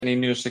any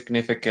new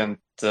significant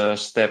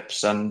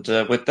steps. And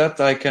with that,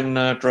 I can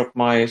drop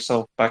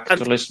myself back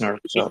to listener.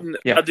 So,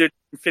 yeah. Other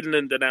than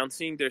Finland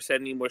announcing they're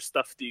sending more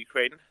stuff to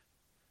Ukraine,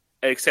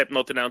 except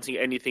not announcing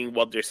anything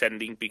what they're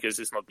sending because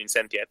it's not been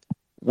sent yet.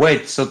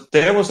 Wait, so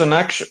there was an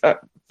action.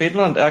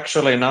 Finland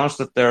actually announced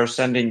that they're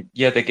sending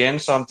yet again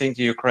something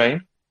to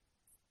Ukraine.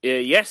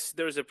 Yes,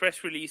 there was a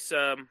press release.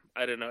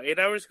 I don't know, 8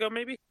 hours ago,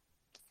 maybe.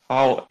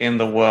 How in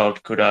the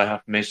world could I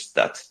have missed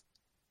that?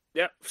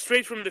 Yeah,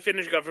 straight from the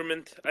Finnish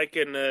government. I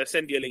can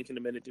send you a link in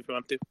a minute if you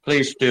want to.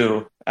 Please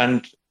do.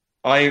 And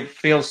I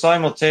feel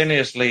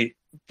simultaneously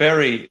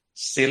very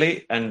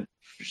silly and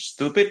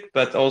stupid,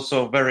 but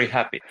also very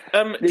happy.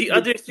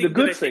 The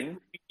good thing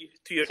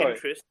to your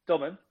interest,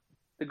 Domin,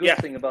 the good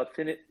thing about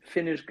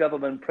Finnish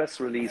government press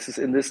releases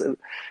in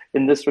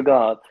this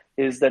regard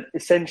is that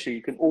essentially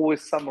you can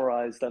always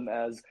summarize them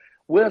as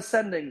 "we're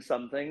sending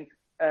something,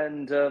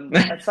 and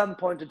at some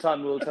point in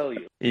time we'll tell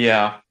you."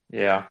 Yeah.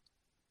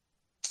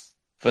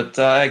 But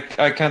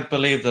I can't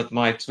believe that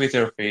my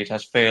Twitter feed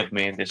has failed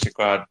me in this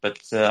regard. But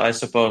I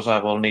suppose I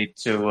will need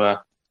to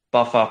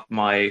buff up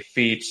my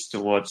feeds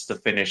towards the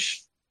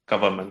Finnish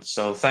government.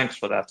 So thanks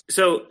for that.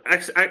 So,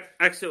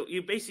 Axel,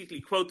 you basically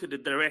quoted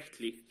it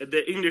directly.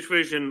 The English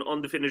version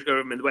on the Finnish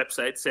government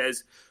website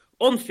says,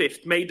 on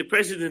 5th May, the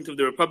President of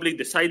the Republic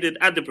decided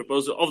at the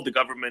proposal of the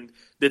government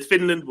that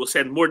Finland will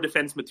send more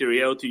defense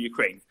material to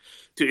Ukraine.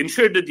 To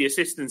ensure that the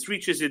assistance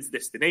reaches its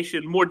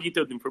destination, more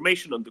detailed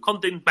information on the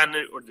content,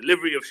 manner, or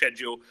delivery of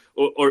schedule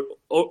or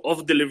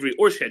of delivery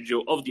or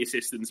schedule of the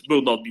assistance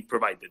will not be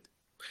provided.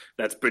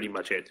 That's pretty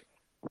much it.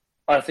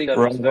 I think that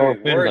was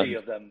very wordy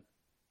of them.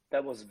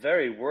 That was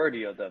very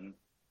wordy of them.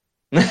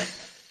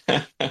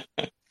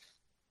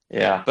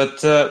 Yeah,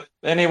 but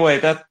anyway,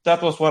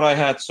 that was what I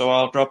had, so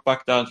I'll drop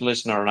back down to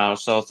listener now.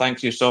 So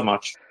thank you so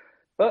much.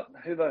 But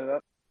who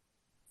knows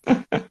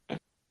that?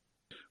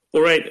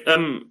 All right.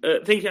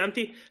 Thank you,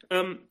 Antti.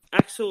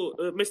 Axel,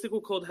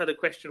 Mystical Code had a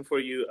question for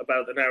you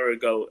about an hour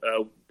ago,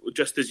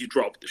 just as you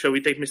dropped. Shall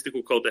we take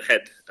Mystical Code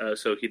ahead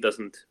so he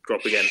doesn't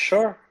drop again?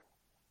 Sure.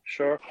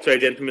 Sorry,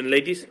 gentlemen,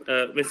 ladies.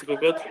 Mystical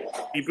Code,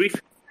 be brief.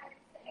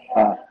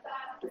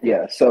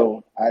 Yeah,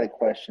 so I had a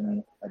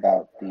question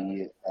about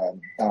the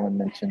Domin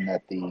mentioned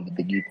that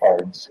the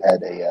Gepards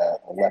had a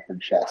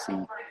Leopard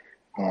chassis,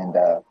 and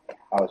I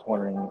was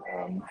wondering,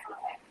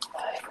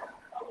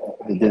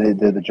 did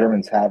the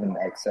Germans have an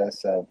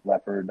excess of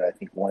Leopard? I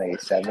think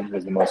 1A7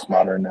 was the most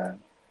modern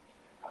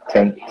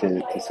tank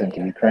to send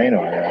to Ukraine,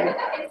 or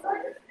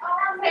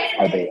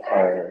are they?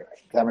 I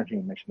remember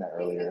you mentioned that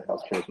earlier. I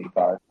was curious what you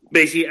thought.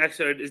 Basically,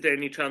 Axel, is there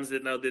any chance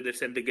that now that they've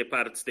sent the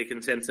Gepards, they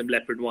can send some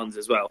Leopard ones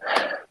as well?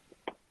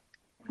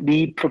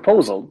 The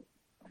proposal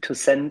to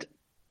send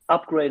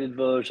upgraded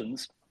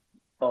versions,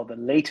 or the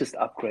latest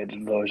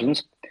upgraded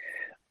versions,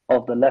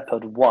 of the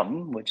Leopard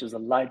 1, which is a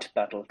light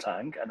battle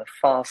tank, and a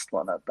fast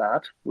one at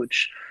that,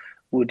 which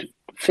would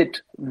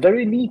fit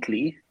very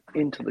neatly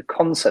into the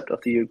concept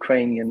of the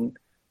Ukrainian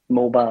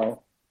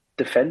mobile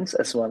defense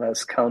as well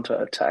as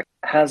counterattack,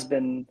 has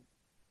been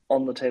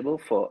on the table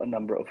for a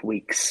number of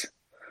weeks.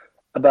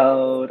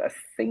 About, I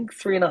think,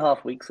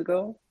 3.5 weeks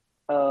ago,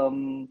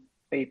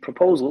 a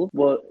proposal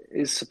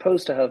is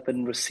supposed to have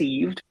been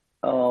received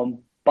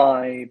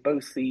by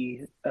both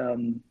the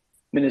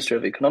Ministry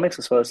of Economics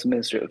as well as the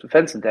Ministry of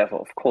Defense, and therefore,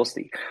 of course,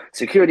 the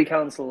Security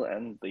Council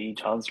and the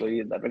Chancellery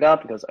in that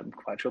regard, because I'm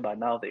quite sure by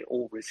now they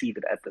all receive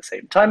it at the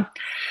same time,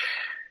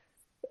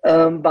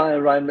 by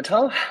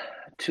Rheinmetall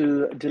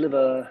to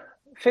deliver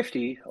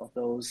 50 of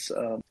those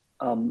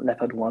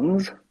Leopard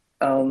 1s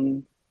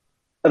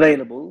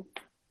available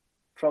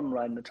from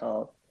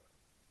Rheinmetall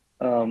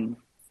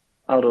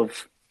out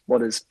of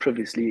what is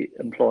previously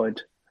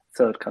employed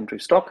third country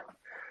stock,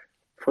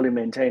 fully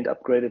maintained,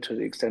 upgraded to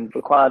the extent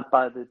required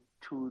by the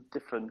two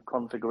different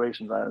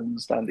configurations I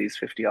understand these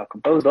 50 are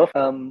composed of,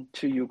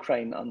 to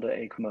Ukraine under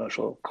a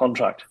commercial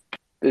contract.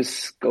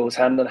 This goes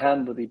hand in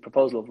hand with the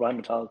proposal of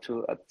Rheinmetall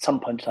to, at some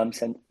point in time,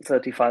 send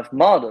 35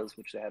 Marders,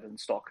 which they had in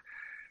stock,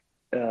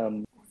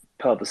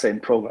 per the same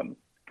program.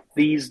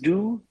 These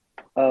do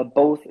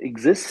both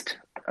exist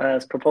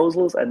as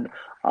proposals and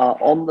are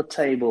on the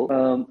table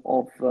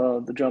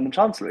of the German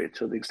Chancellery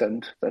to the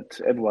extent that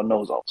everyone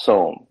knows of.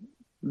 So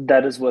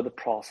that is where the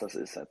process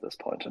is at this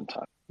point in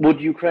time.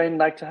 Would Ukraine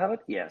like to have it?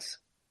 Yes.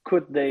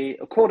 Could they,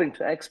 according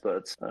to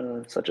experts,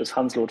 such as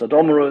Hans-Lothar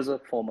Dommeröse,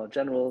 former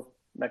general,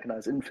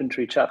 mechanized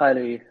infantry chap,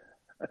 highly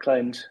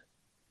acclaimed,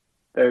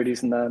 very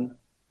decent man,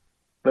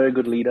 very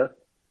good leader,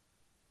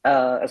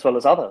 as well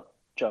as other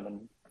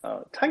German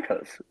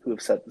tankers who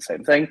have said the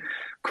same thing.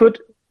 Could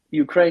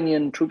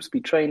Ukrainian troops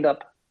be trained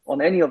up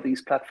on any of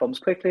these platforms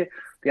quickly?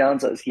 The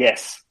answer is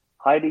yes.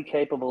 Highly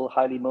capable,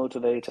 highly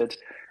motivated,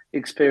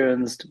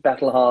 experienced,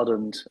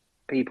 battle-hardened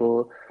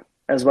people,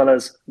 as well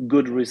as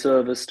good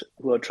reservists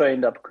who are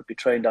trained up, could be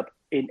trained up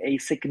in a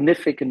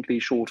significantly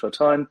shorter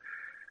time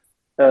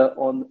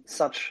on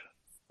such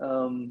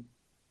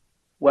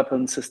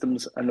weapon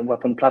systems and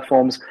weapon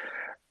platforms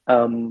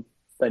than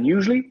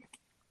usually.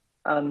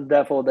 And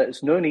therefore, there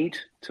is no need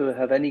to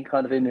have any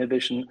kind of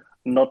inhibition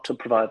not to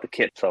provide the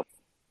kit. So.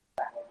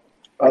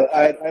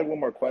 I have one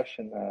more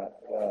question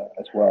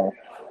as well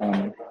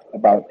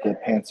about the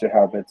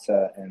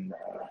Panzerhaubitze, and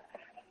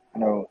I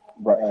know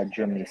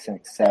Germany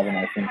sent 7.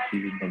 I think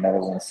the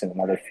Netherlands sent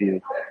another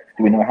few.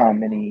 Do we know how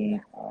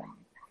many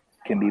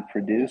can be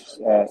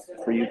produced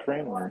for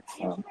Ukraine? Or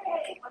I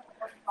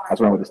was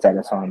wondering what the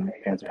status on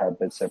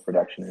Panzerhaubitze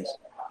production is.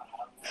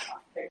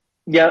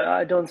 Yeah,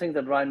 I don't think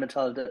that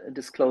Rheinmetall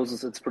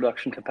discloses its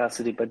production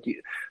capacity, but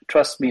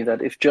trust me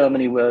that if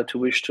Germany were to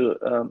wish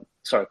to,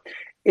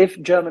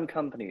 if German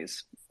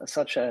companies,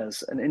 such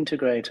as an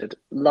integrated,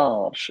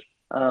 large,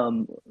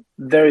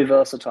 very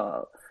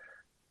versatile,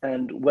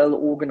 and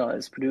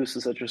well-organized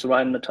producers such as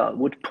Rheinmetall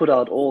would put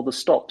out all the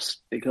stops,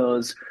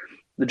 because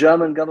the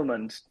German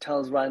government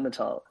tells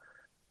Rheinmetall,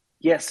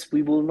 yes,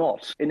 we will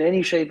not, in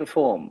any shape or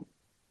form,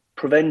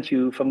 prevent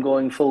you from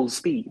going full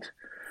speed.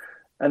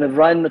 And if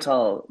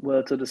Rheinmetall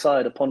were to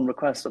decide upon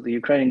request of the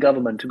Ukrainian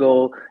government to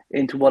go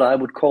into what I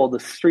would call the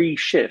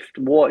 3-shift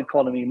war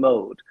economy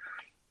mode,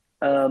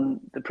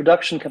 the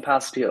production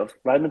capacity of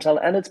Rheinmetall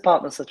and its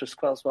partners such as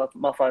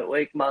Krauss-Maffei,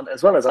 Wakeman,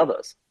 as well as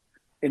others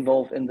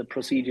involved in the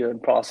procedure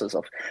and process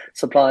of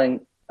supplying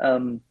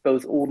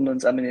both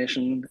ordnance,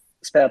 ammunition,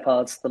 spare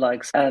parts, the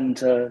likes,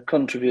 and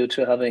contribute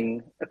to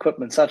having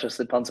equipment such as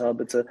the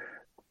Panzerhaubitze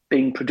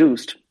being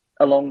produced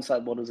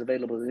alongside what is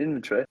available in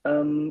inventory,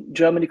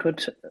 Germany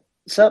could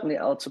certainly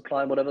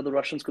outsupply whatever the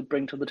Russians could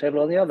bring to the table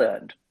on the other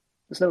end.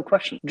 There's no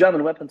question.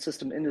 German weapon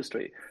system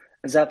industry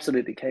is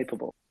absolutely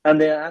capable, and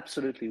they are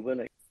absolutely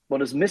willing.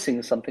 What is missing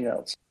is something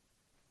else.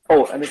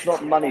 Oh, and it's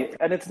not money.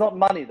 And it's not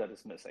money that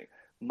is missing.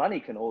 Money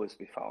can always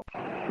be found.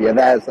 Yeah,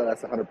 that's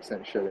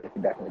 100% sure that it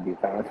can definitely be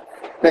found.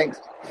 Thanks.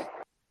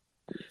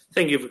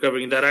 Thank you for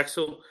covering that,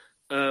 Axel.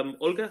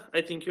 Olga,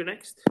 I think you're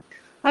next.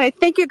 All right,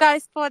 thank you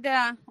guys for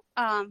the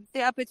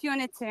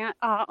opportunity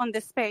on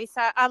this space.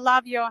 I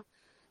love your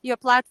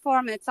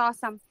platform. It's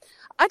awesome.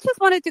 I just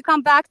wanted to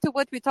come back to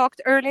what we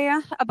talked earlier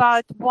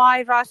about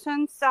why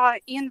Russians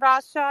in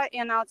Russia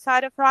and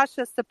outside of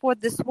Russia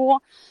support this war,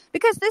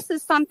 because this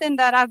is something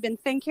that I've been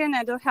thinking.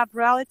 I do have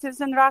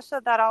relatives in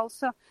Russia that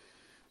also,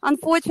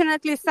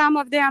 unfortunately, some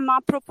of them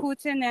are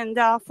pro-Putin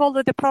and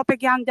follow the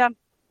propaganda.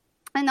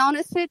 And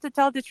honestly, to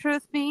tell the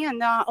truth, me and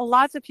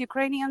lots of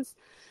Ukrainians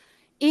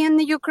in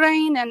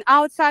Ukraine and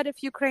outside of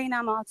Ukraine,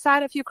 I'm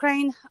outside of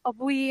Ukraine,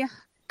 we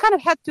kind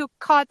of had to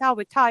cut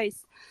our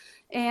ties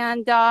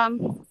and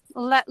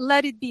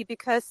let it be,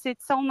 because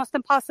it's almost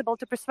impossible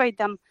to persuade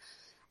them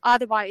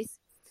otherwise.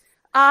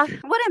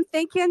 What I'm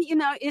thinking,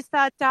 is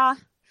that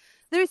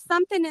there is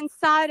something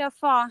inside of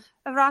a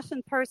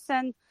Russian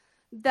person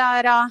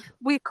that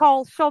we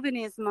call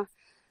chauvinism.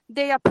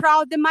 They are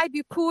proud. They might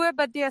be poor,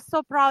 but they are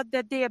so proud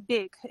that they are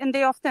big. And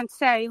they often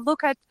say,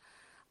 look at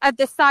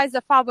the size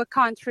of our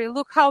country.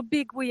 Look how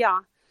big we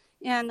are.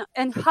 And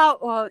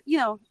how,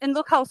 and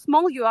look how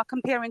small you are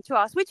comparing to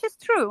us, which is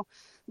true.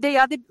 They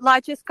are the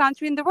largest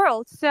country in the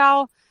world.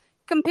 So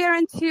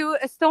comparing to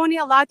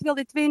Estonia, Latvia,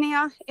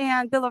 Lithuania,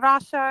 and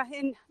Belarus,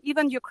 and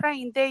even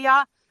Ukraine, they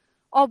are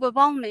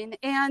overwhelming.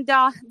 And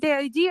the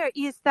idea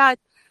is that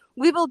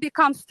we will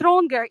become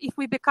stronger if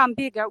we become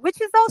bigger, which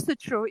is also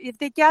true. If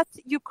they get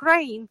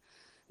Ukraine,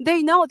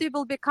 they know they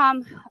will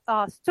become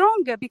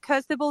stronger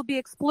because they will be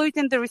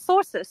exploiting the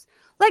resources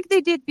like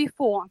they did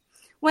before.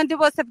 When there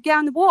was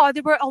Afghan war,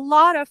 there were a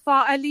lot of,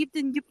 I lived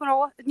in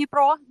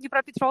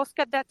Dnipropetrovsk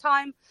at that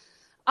time,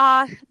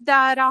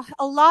 that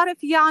a lot of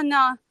young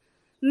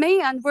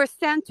men were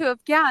sent to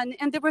Afghan,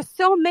 and there were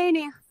so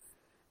many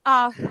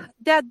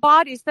dead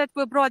bodies that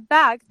were brought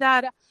back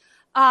that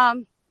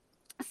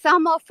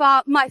some of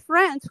my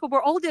friends who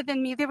were older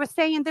than me, they were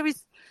saying there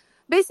is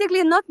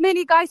basically not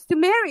many guys to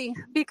marry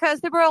because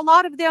there were a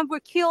lot of them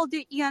were killed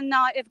in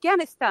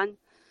Afghanistan.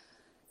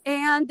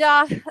 And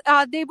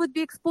they would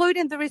be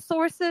exploiting the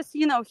resources,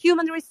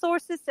 human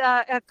resources,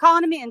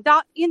 economy and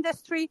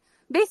industry,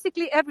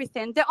 basically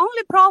everything. The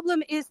only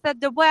problem is that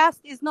the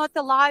West is not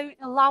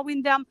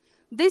allowing them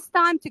this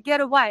time to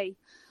get away.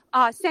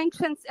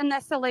 Sanctions and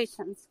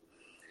escalations.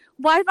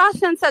 Why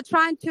Russians are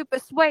trying to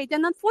persuade,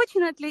 and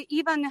unfortunately,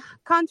 even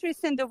countries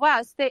in the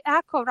West, they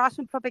echo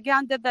Russian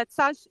propaganda that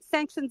such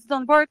sanctions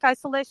don't work,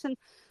 isolation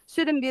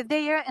shouldn't be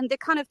there, and they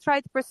kind of try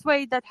to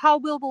persuade that how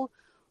we will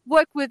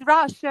work with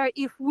Russia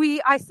if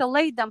we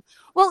isolate them.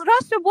 Well,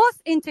 Russia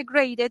was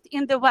integrated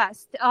in the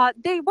West.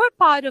 They were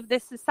part of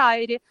this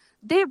society.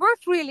 They were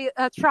freely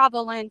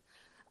traveling.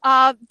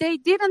 They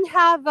didn't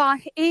have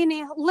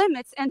any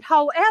limits. And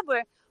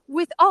however,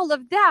 with all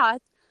of that,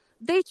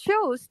 they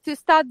chose to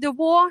start the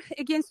war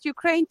against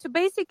Ukraine to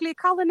basically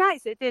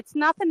colonize it. It's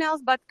nothing else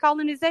but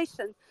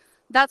colonization.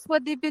 That's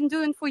what they've been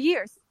doing for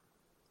years.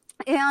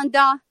 And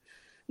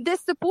the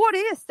support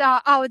is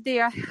out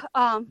there,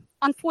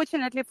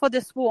 unfortunately, for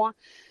this war.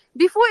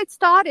 Before it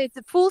started,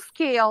 full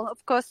scale,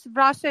 of course,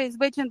 Russia is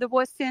waging the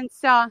war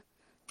since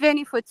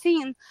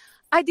 2014.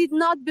 I did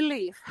not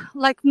believe,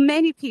 like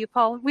many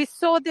people, we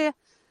saw the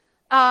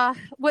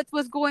what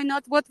was going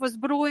on, what was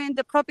brewing.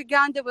 The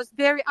propaganda was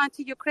very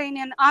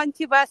anti-Ukrainian,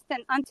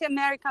 anti-Western,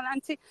 anti-American,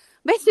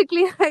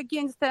 basically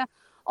against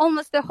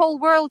almost the whole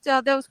world,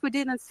 those who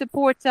didn't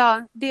support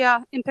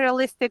their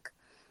imperialistic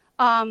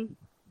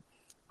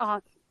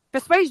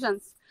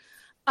persuasions.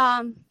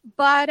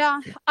 But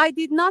I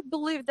did not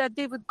believe that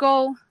they would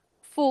go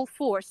full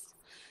force,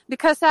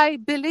 because I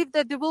believe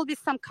that there will be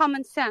some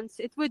common sense.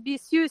 It would be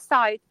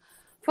suicide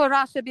for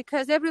Russia,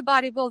 because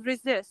everybody will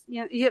resist.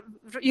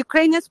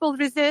 Ukrainians will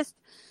resist.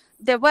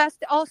 The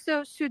West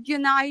also should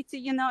unite,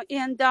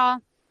 and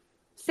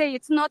say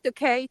it's not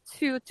okay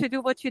to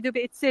do what you do.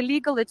 It's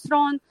illegal. It's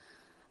wrong.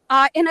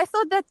 And I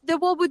thought that the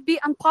war would be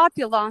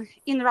unpopular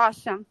in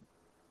Russia.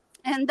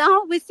 And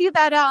now we see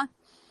that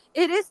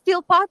it is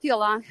still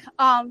popular.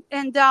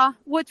 And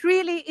what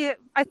really,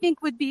 I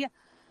think, would be,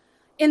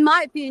 in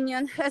my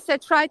opinion, as I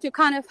try to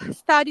kind of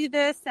study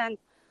this and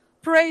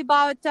pray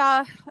about,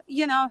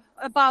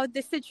 about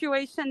the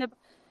situation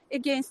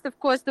against, of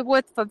course, the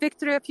word for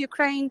victory of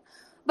Ukraine,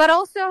 but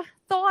also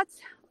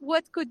thoughts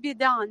what could be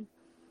done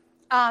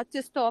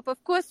to stop.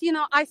 Of course,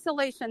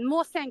 isolation,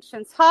 more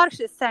sanctions,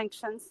 harsher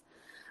sanctions.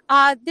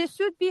 There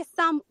should be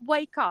some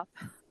wake up,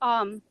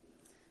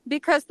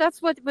 because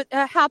that's what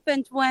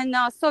happened when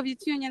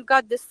Soviet Union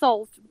got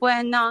dissolved,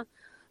 when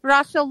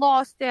Russia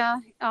lost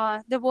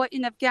the war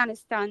in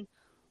Afghanistan,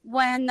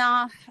 when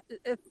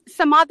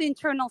some other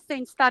internal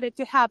things started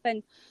to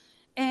happen.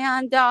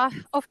 And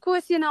of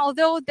course,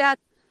 although that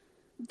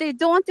they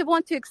don't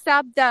want to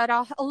accept that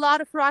a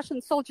lot of Russian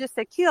soldiers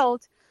are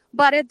killed,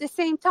 but at the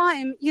same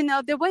time,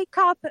 the wake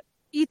up,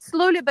 it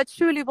slowly but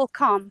surely will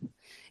come.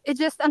 It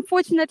just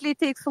unfortunately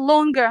takes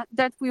longer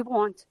than we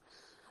want.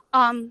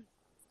 And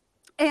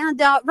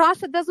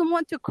Russia doesn't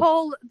want to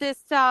call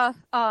this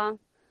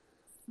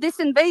this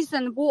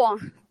invasion war.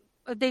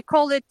 They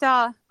call it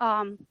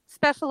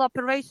special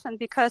operation,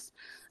 because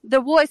the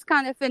war is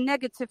kind of a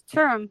negative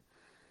term.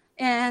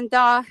 And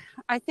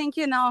I think,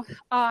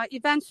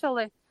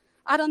 eventually,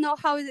 I don't know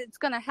how it's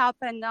going to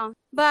happen,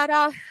 but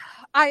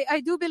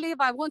I do believe,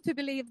 I want to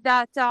believe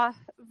that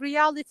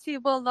reality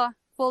will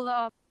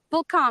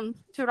come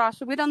to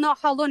Russia. We don't know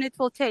how long it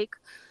will take.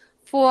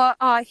 For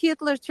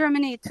Hitler's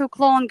Germany, it took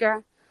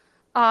longer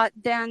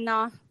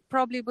than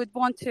probably would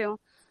want to.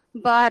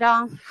 But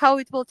how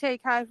it will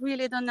take, I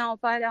really don't know.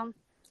 But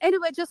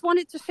anyway, just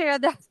wanted to share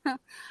that.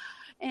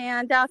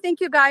 And thank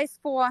you guys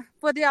for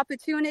the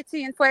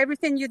opportunity and for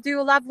everything you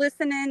do. Love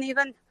listening,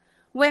 even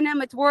when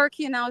I'm at work,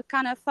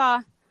 kind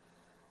of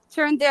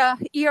turn the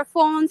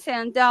earphones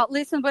and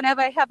listen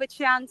whenever I have a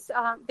chance,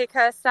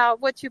 because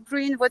what you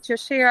bring, what you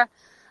share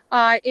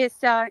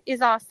is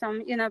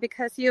awesome,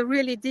 because you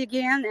really dig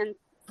in and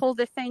pull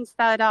the things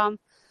that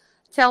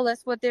tell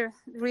us what the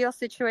real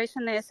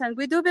situation is. And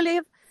we do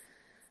believe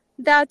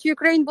that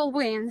Ukraine will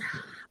win.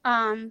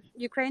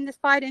 Ukraine is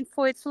fighting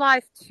for its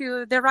life,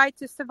 to the right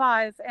to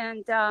survive.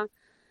 And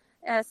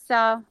as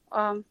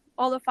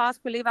all of us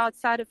who live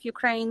outside of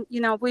Ukraine,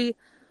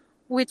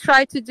 we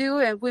try to do,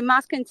 and we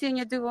must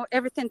continue to do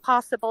everything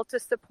possible to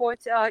support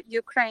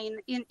Ukraine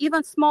in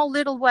even small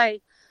little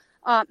way.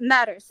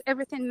 Matters.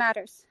 Everything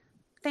matters.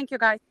 Thank you,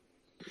 guys.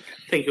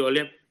 Thank you,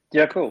 Olya.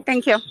 Yeah, cool.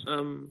 Thank you.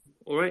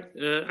 All right,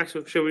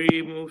 Axel, shall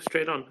we move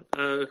straight on?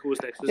 Who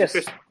was next? Yes,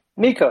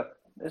 Miko.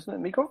 Isn't it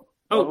Miko?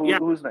 Oh, yeah.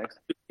 Who's next?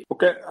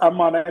 Okay,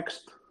 am I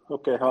next?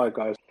 Okay, hi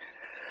guys.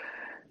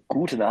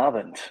 Guten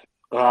Abend.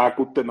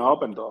 Guten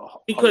Abend.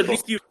 Miko, at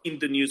least you've seen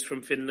the news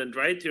from Finland,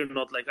 right? You're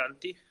not like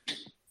Antti.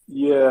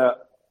 Yeah,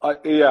 I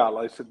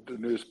listened to the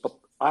news, but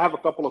I have a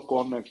couple of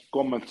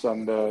comments,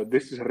 and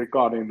this is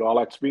regarding the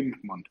Alex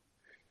Windman.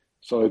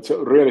 So it's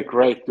really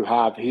great to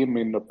have him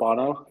in the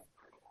panel,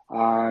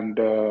 and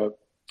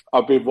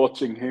I've been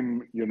watching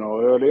him,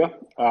 earlier,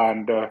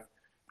 and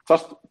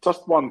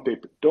just one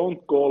tip: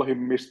 don't call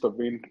him Mr.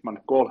 Windman,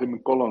 call him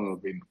Colonel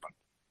Windman.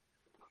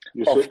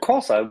 Of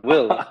course I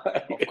will.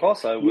 Of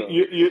course I will.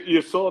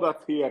 You saw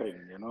that hearing,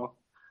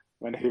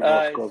 when he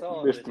was called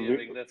Mr.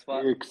 Windman. That's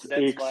why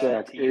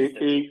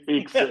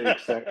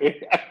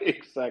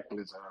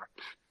exactly, sir.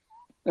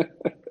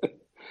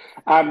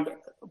 And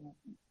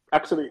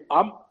actually,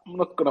 I'm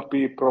not gonna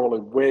be probably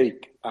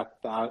awake at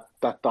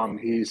that time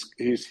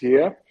he's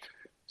here.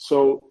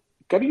 So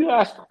can you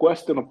ask a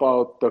question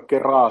about the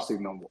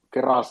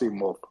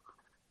Gerasimov?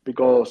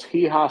 Because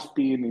he has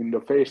been in the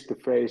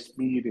face-to-face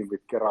meeting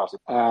with Gerasimov,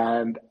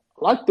 and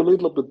I'd like to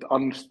little bit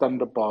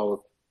understand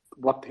about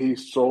what he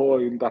saw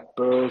in that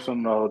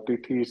person, or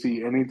did he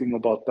see anything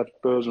about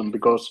that person?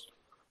 Because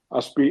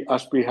as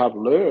we have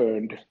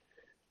learned,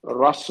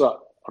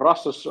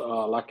 Russia's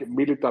like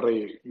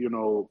military,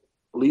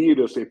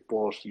 leadership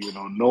was,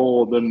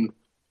 northern,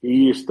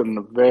 eastern,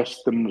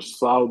 western,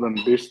 southern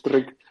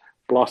district,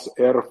 plus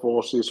air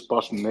forces,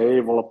 plus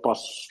naval,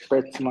 plus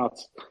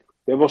Spetsnaz.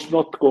 There was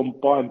not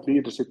combined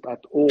leadership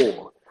at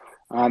all,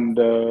 and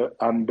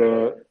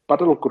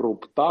battle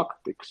group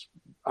tactics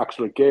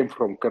actually came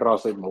from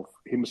Gerasimov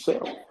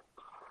himself.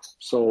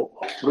 So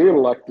really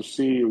like to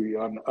see,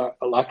 and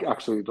like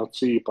actually not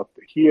see, but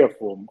hear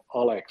from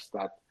Alex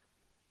that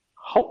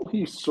how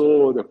he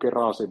saw the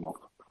Gerasimov,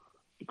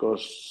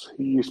 because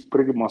he is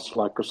pretty much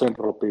like a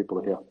central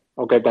people here.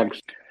 Okay, thanks.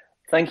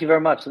 Thank you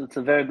very much. It's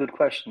a very good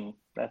question.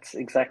 That's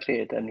exactly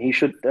it. And he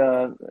should,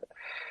 Colonel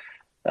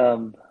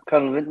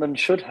Windman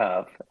should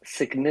have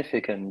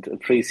significant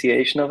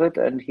appreciation of it,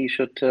 and he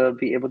should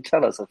be able to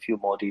tell us a few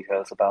more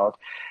details about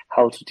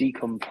how to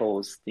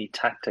decompose the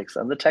tactics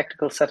and the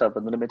tactical setup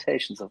and the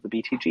limitations of the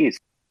BTGs.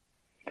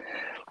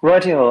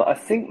 Righty-ho, I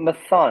think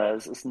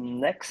Matthias is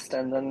next,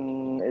 and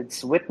then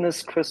it's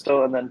Witness,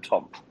 Christo, and then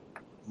Tom.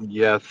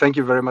 Yeah, thank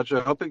you very much. I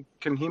hope you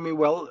can hear me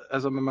well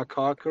as I'm in my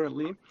car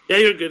currently. Yeah,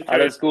 you're good.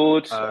 Alles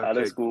gut, Okay.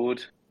 alles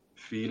gut.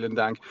 Vielen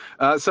Dank.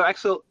 So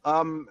Axel,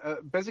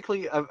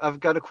 basically I've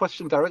got a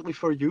question directly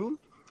for you.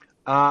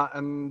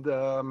 And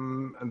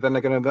then I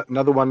got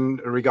another one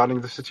regarding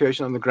the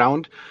situation on the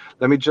ground.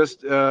 Let me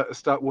just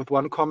start with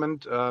one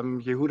comment.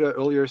 Yehuda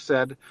earlier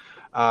said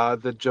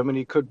that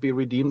Germany could be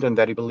redeemed and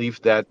that he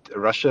believed that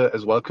Russia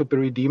as well could be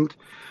redeemed.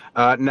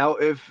 Now,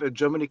 if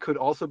Germany could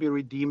also be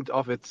redeemed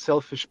of its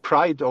selfish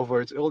pride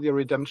over its earlier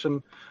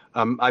redemption,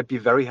 I'd be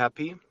very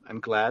happy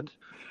and glad.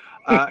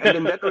 And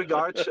in that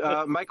regard,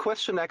 my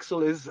question,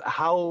 Axel, is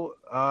how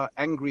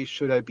angry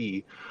should I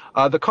be?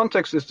 The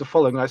context is the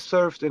following. I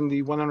served in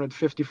the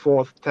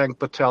 154th Tank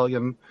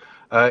Battalion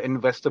in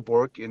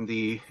Westerbork in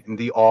the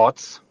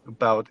aughts,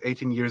 about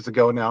 18 years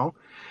ago now.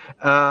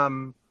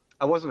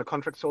 I wasn't a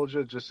contract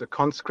soldier, just a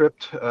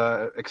conscript,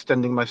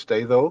 extending my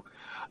stay, though.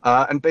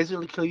 And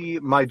basically,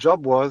 my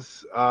job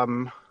was,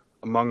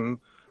 among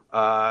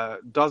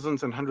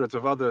dozens and hundreds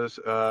of other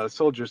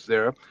soldiers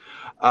there,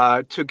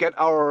 to get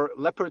our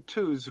Leopard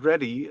 2s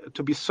ready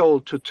to be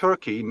sold to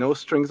Turkey, no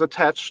strings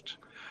attached,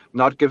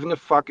 not giving a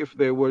fuck if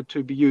they were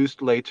to be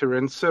used later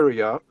in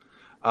Syria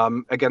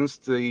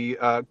against the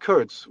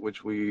Kurds,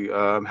 which we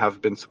have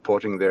been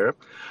supporting there.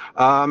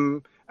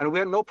 And we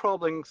had no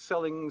problem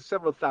selling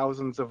several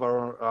thousands of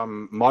our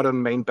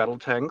modern main battle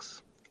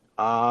tanks.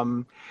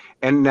 And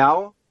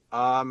now,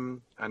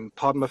 and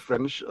pardon my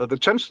French, the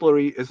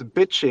Chancellery is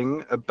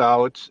bitching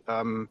about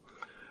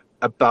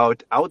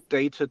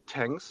outdated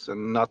tanks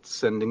and not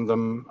sending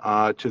them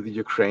to the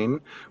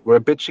Ukraine. We're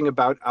bitching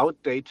about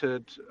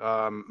outdated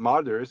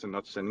Marders and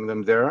not sending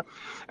them there.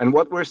 And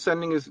what we're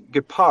sending is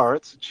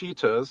Gepards,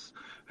 cheetahs,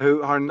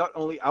 who are not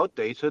only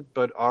outdated,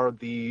 but are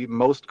the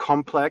most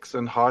complex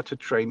and hard to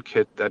train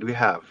kit that we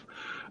have.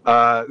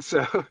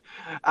 So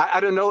I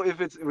don't know if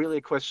it's really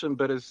a question,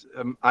 but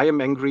I am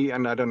angry,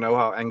 and I don't know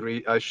how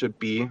angry I should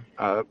be,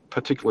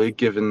 particularly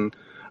given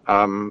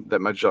that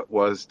my job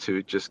was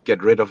to just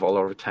get rid of all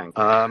our tanks.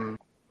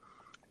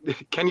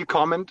 Can you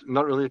comment?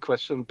 Not really a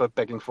question, but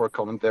begging for a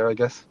comment there, I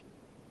guess.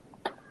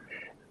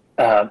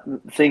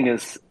 Thing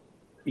is,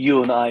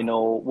 you and I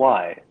know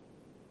why,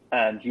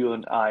 and you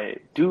and I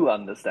do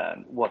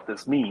understand what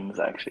this means,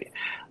 actually.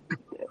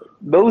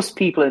 Most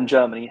people in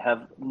Germany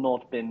have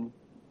not been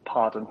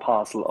part and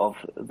parcel of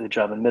the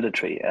German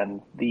military,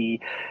 and the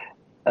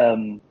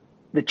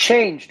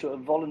change to a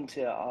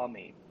volunteer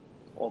army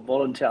or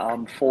volunteer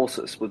armed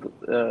forces with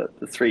the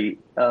three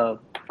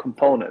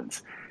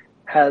components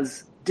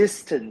has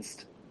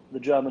distanced the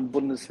German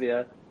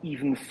Bundeswehr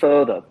even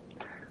further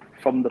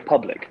from the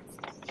public.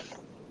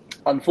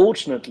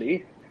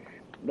 Unfortunately,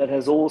 that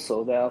has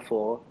also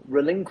therefore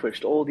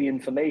relinquished all the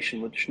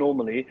information which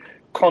normally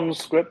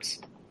conscripts,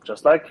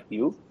 just like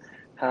you,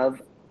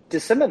 have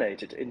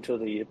disseminated into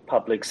the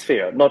public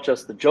sphere. Not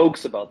just the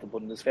jokes about the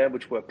Bundeswehr,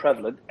 which were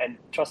prevalent, and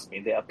trust me,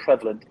 they are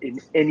prevalent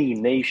in any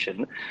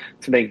nation,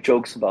 to make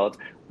jokes about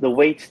the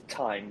wait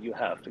time you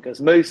have,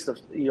 because most of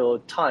your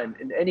time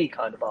in any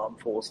kind of armed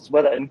forces,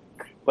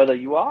 whether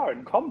you are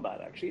in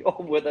combat actually, or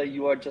whether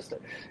you are just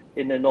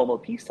in a normal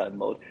peacetime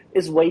mode,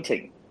 is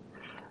waiting.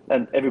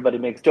 And everybody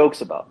makes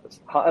jokes about this.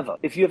 However,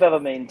 if you've ever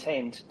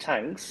maintained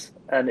tanks,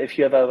 and if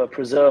you have ever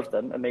preserved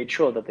them and made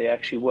sure that they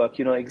actually work,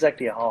 you know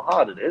exactly how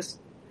hard it is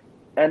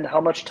and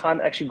how much time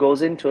actually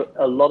goes into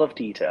a lot of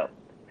detail.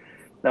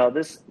 Now,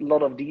 this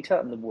lot of detail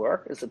and the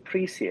work is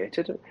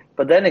appreciated,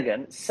 but then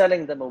again,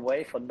 selling them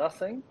away for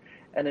nothing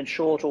and in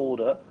short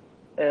order,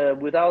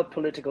 without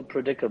political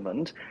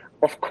predicament,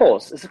 of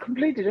course, is a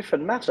completely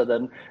different matter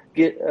than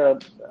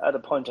at a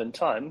point in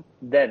time,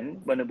 then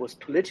when it was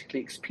politically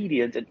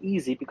expedient and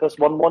easy because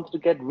one wanted to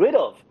get rid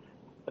of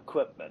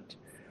equipment.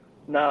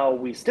 Now,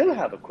 we still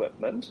have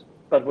equipment,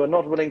 but we're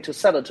not willing to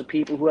sell it to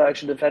people who are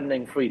actually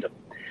defending freedom.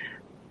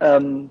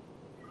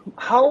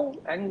 How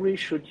angry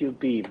should you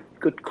be?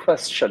 Good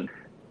question.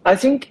 I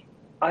think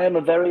I am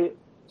a very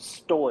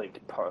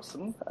stoic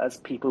person, as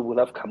people will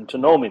have come to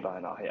know me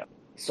by now here.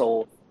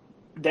 So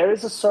there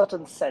is a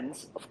certain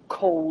sense of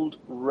cold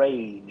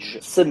rage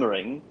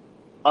simmering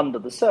under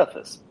the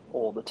surface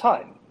all the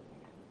time,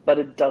 but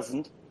it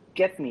doesn't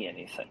get me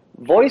anything.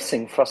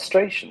 Voicing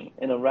frustration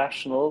in a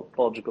rational,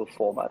 logical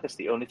format is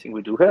the only thing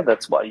we do here.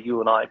 That's why you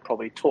and I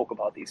probably talk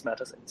about these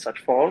matters in such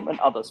form, and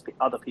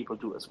other people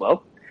do as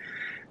well.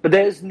 But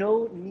there is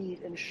no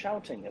need in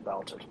shouting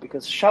about it,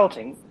 because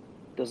shouting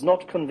does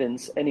not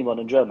convince anyone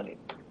in Germany.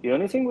 The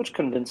only thing which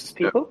convinces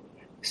people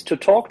is to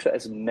talk to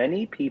as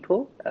many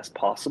people as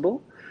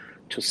possible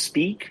to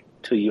speak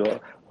to your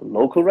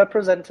local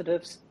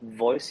representatives,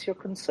 voice your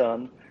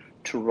concern,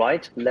 to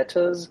write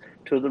letters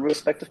to the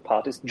respective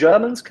parties.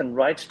 Germans can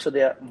write to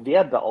their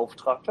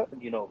Wehrbeauftragte,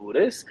 and you know who it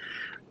is,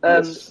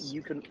 and Yes.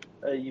 you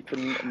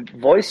can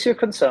voice your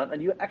concern,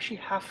 and you actually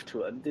have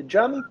to. And the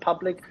German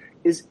public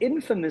is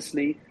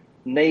infamously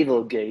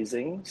navel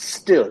gazing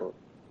still.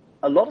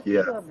 A lot of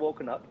people have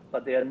woken up,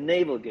 but they are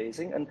navel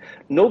gazing, and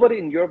nobody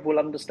in Europe will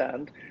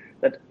understand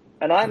that.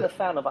 And I'm a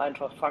fan of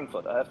Eintracht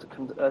Frankfurt. I have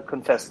to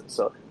confess this.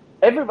 So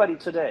everybody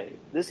today,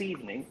 this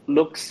evening,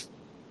 looks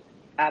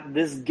at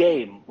this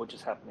game which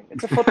is happening.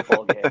 It's a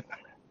football game,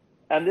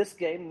 and this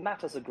game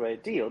matters a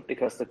great deal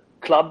because the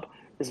club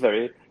is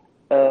very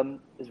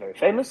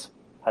famous,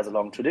 has a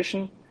long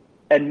tradition,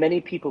 and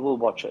many people will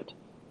watch it.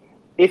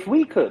 If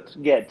we could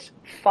get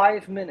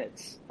 5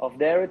 minutes of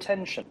their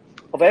attention,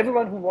 of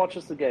everyone who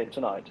watches the game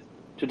tonight,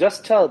 to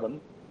just tell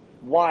them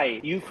why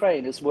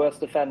Ukraine is worth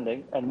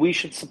defending and we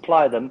should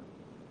supply them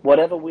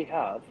whatever we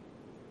have,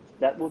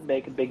 that would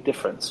make a big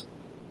difference.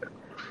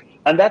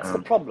 And that's the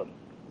problem.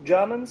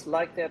 Germans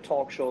like their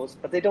talk shows,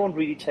 but they don't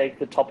really take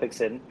the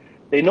topics in.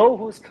 They know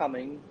who's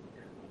coming.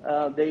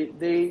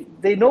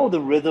 They know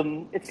the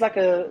rhythm. It's like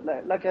a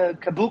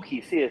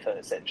kabuki theater,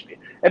 essentially.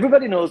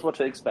 Everybody knows what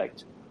to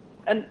expect.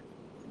 And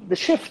the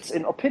shifts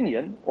in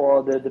opinion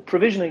or the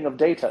provisioning of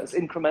data is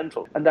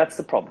incremental, and that's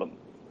the problem.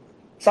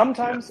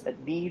 Sometimes it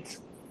needs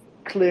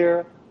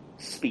clear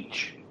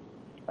speech,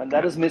 and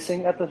that is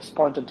missing at this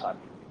point in time.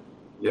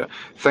 Yeah,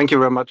 thank you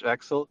very much,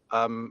 Axel.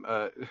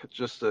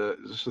 Just a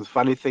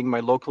funny thing,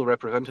 my local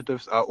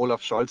representatives are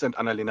Olaf Scholz and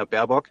Annalena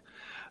Baerbock.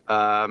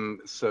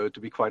 So to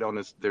be quite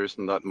honest, there's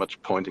not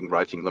much point in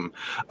writing them.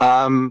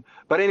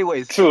 But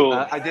anyways, True.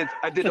 I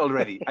did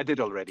already.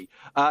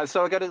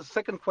 So I got a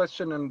second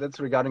question, and that's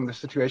regarding the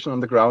situation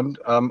on the ground.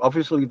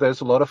 Obviously,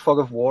 there's a lot of fog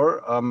of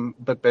war,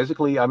 but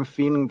basically, I'm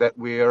feeling that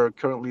we are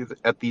currently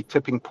at the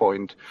tipping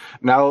point.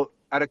 Now,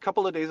 a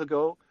couple of days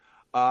ago,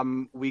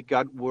 we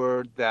got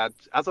word that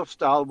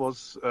Azovstal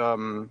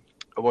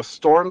was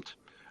stormed.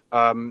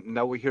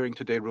 Now we're hearing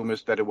today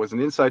rumors that it was an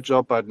inside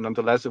job, but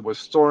nonetheless it was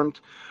stormed.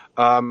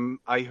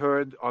 I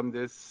heard on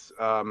this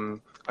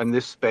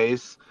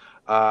space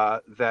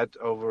that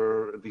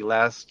over the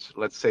last,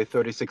 let's say,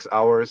 36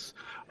 hours,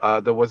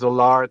 there was a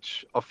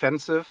large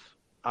offensive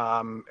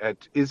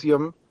at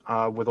Izium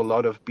with a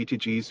lot of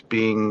BTGs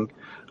being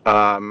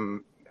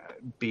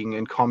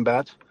in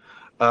combat.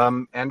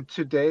 And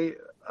today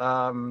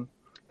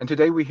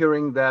we're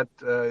hearing that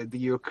the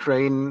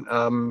Ukraine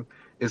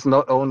is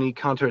not only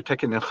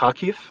counterattacking in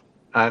Kharkiv,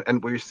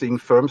 and we're seeing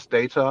firms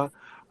data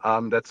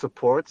that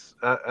supports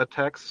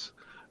attacks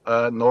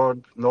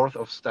north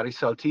of Stary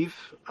Saltiv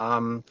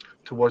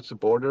towards the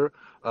border.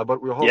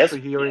 But we're also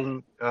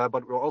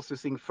we're also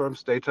seeing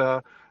firms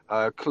data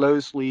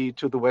closely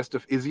to the west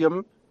of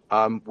Izium,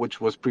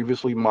 which was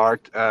previously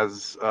marked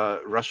as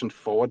Russian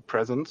forward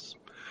presence.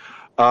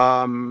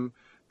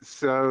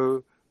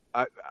 So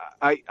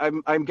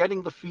I'm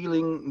getting the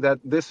feeling that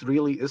this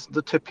really is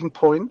the tipping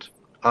point.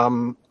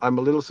 I'm a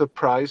little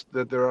surprised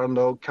that there are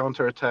no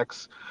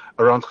counterattacks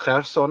around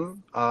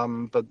Kherson,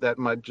 but that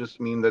might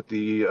just mean that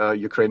the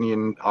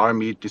Ukrainian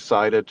army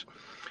decided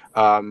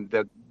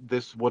that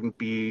this wouldn't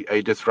be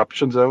a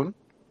disruption zone.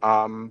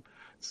 My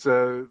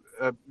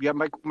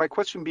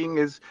question being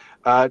is,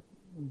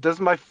 does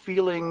my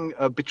feeling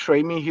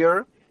betray me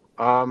here?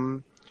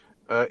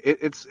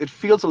 It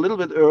feels a little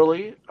bit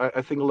early.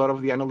 I think a lot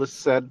of the analysts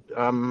said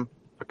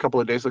a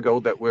couple of days ago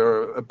that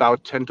we're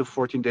about 10 to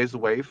 14 days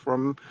away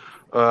from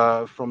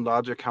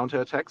larger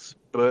counterattacks.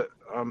 But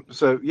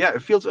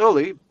it feels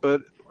early,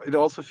 but it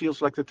also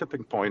feels like the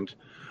tipping point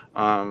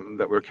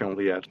that we're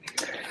currently at.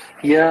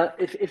 Yeah,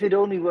 if it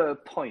only were a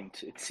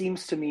point, it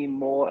seems to me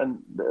more,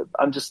 and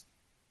I'm just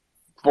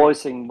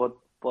voicing what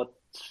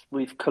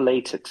we've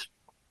collated.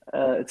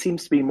 It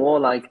seems to be more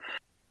like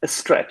a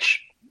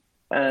stretch,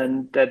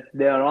 and that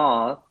there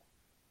are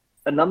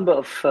a number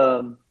of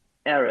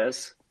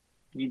areas,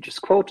 you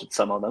just quoted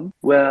some of them,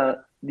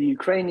 where the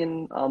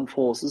Ukrainian armed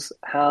forces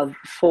have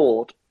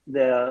fought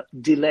their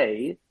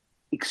delay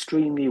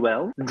extremely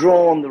well,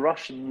 drawn the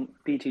Russian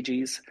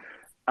BTGs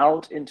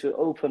out into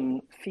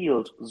open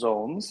field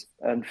zones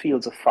and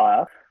fields of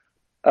fire.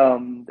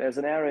 There's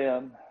an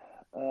area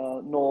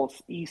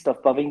northeast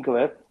of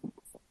Bavinkovo,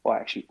 or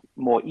actually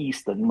more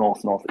east than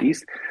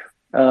northeast.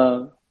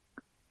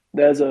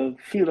 There's a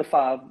field of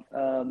fire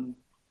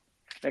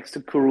next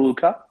to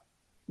Kurulka,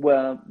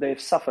 where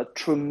they've suffered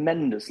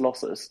tremendous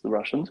losses, the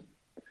Russians.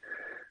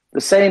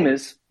 The same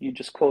is, you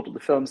just quoted the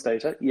film's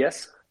data,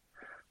 yes,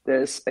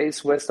 there is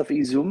space west of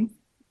Izium,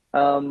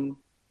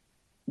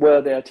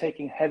 where they are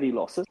taking heavy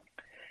losses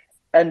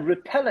and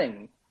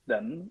repelling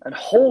them and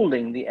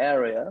holding the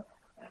area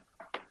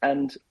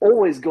and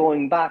always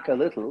going back a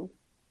little,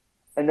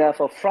 and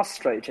therefore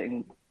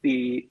frustrating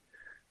the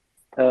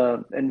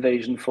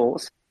invasion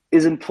force,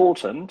 is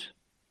important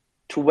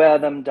to wear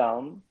them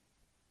down,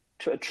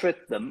 to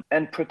attrit them,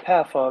 and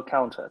prepare for a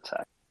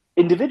counterattack.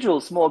 Individual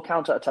small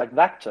counterattack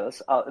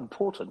vectors are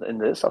important in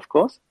this, of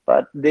course,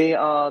 but they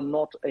are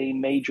not a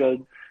major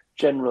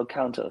general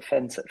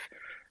counteroffensive.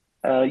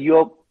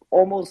 You're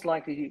almost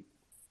likely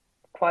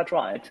quite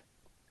right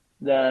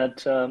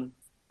that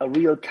a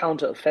real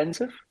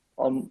counteroffensive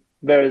on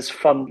various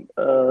front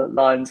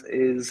lines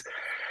is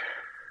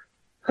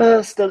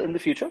still in the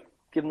future,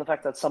 given the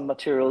fact that some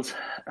materials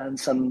and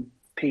some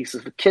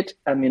pieces of kit,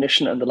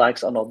 ammunition, and the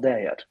likes are not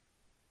there yet.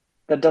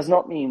 That does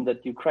not mean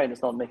that Ukraine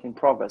is not making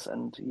progress.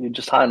 And you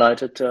just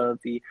highlighted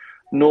the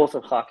north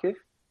of Kharkiv,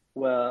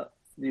 where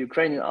the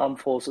Ukrainian armed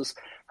forces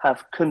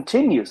have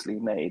continuously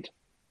made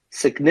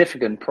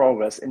significant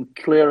progress in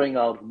clearing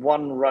out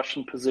one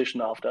Russian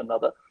position after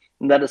another.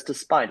 And that is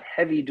despite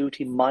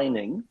heavy-duty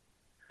mining.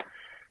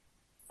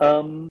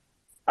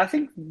 I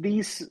think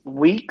these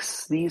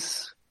weeks,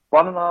 these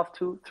 1.5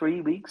 to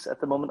 3 weeks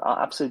at the moment,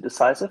 are absolutely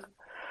decisive.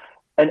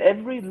 And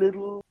every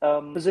little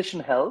position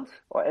held,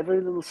 or every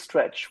little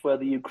stretch where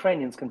the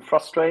Ukrainians can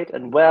frustrate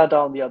and wear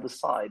down the other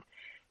side,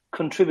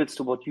 contributes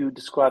to what you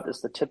described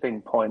as the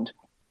tipping point.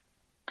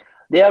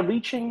 They are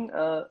reaching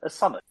a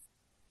summit,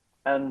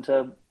 and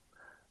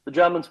the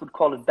Germans would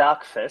call it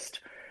Bergfest.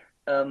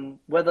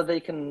 Whether they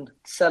can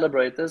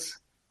celebrate this,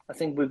 I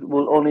think we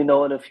will only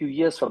know in a few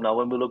years from now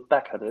when we look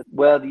back at it,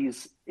 where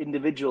these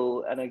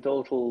individual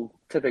anecdotal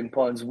tipping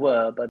points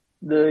were. But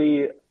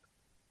the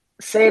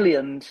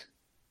salient,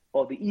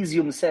 or the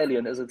Isium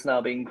salient as it's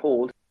now being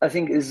called, I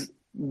think is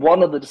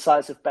one of the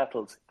decisive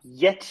battles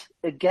yet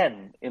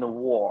again in a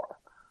war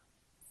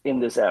in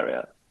this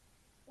area.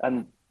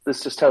 And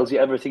this just tells you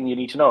everything you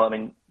need to know. I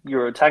mean,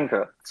 you're a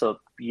tanker, so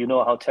you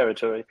know how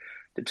territory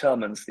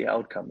determines the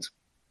outcomes.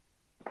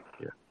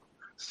 Yeah.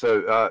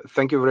 So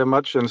thank you very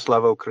much, and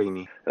Slava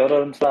Ukraini.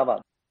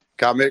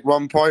 Can I make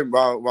one point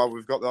while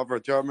we've got the other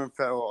German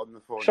fellow on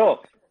the phone? Sure.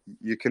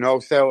 You can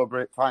all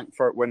celebrate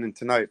Frankfurt winning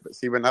tonight, but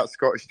see when that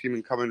Scottish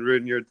team come and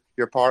ruin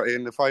your party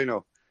in the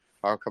final,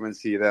 I'll come and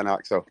see you then,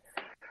 Axel.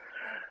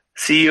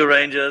 See you,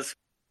 Rangers.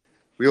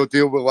 We'll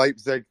deal with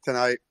Leipzig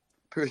tonight,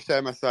 push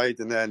them aside,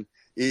 and then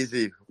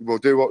easy. We'll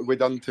do what we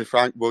done to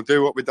Frank. We'll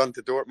do what we done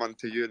to Dortmund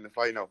to you in the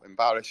final.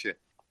 Embarrass you.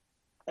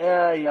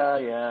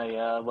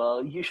 Yeah.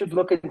 Well, you should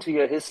look into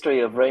your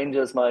history of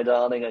Rangers, my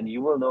darling, and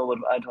you will know what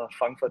Eintracht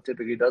Frankfurt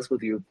typically does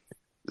with you.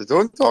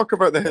 Don't talk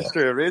about the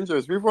history of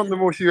Rangers. We've won the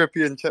most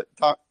European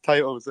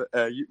titles,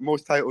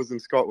 most titles in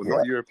Scotland,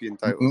 not European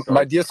titles.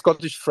 My dear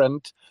Scottish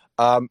friend,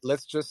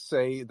 let's just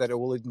say that I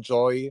will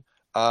enjoy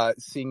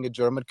seeing a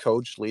German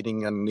coach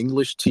leading an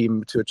English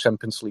team to a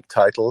Champions League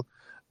title,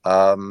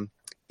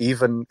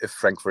 even if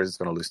Frankfurt is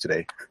going to lose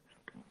today.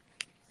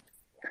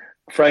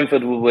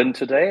 Frankfurt will win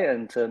today,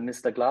 and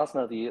Mr.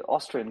 Glasner, the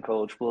Austrian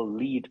coach, will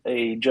lead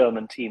a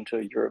German team to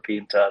a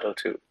European title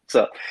too.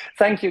 So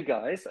thank you,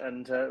 guys,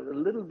 and a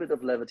little bit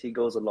of levity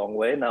goes a long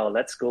way. Now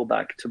let's go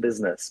back to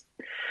business.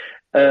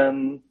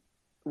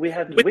 We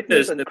have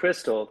Witness and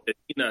Christoph.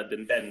 Ina,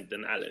 then Ben,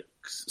 then Alex.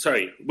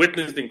 Sorry,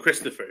 Witness, then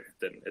Christopher,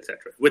 then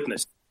etc.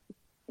 Witness.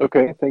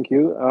 Okay, thank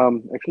you.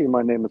 Actually,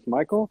 my name is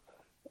Michael,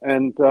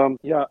 and 3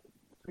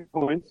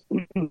 points.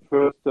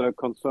 First,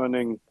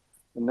 concerning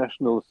the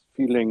national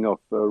feeling of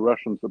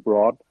Russians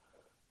abroad.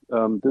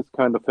 This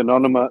kind of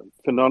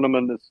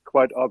phenomenon is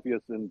quite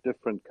obvious in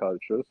different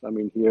cultures. I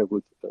mean, here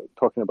with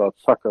talking about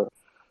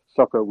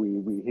soccer,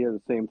 we hear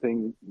the same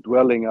thing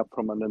dwelling up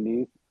from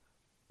underneath.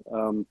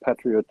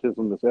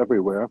 Patriotism is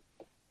everywhere.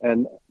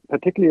 And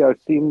particularly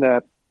I've seen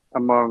that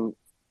among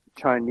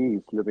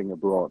Chinese living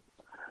abroad.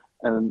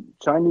 And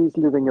Chinese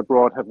living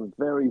abroad have a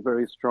very,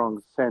 very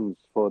strong sense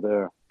for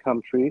their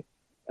country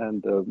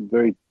and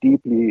very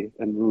deeply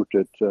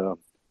enrooted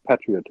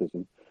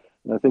patriotism.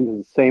 And I think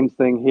it's the same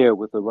thing here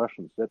with the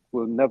Russians. That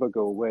will never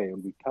go away,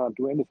 and we can't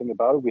do anything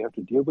about it. We have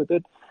to deal with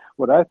it.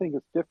 What I think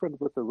is different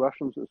with the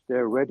Russians is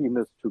their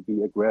readiness to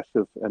be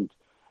aggressive and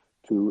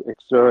to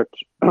exert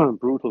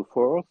brutal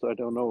force. I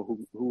don't know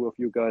who of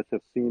you guys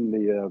have seen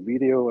the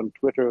video on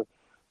Twitter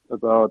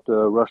about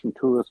Russian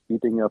tourists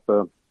beating up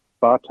a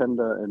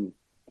bartender in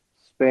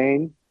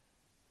Spain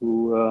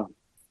who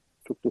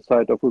took the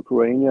side of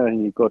Ukraine,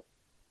 and he got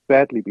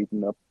badly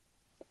beaten up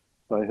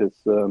by his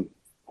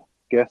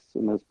guests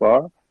in his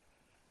bar.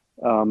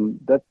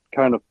 That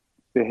kind of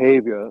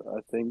behavior,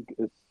 I think,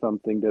 is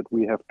something that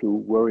we have to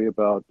worry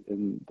about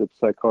in the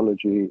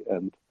psychology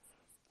and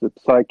the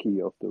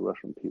psyche of the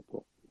Russian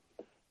people.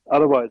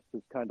 Otherwise,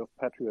 this kind of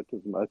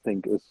patriotism, I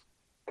think, is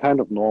kind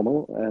of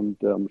normal and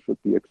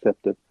should be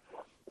accepted.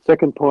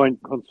 Second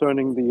point,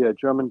 concerning the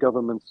German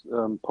government's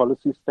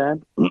policy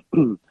stand.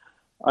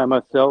 I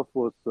myself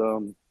was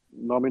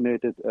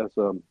nominated as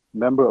a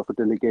member of a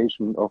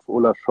delegation of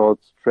Olaf Scholz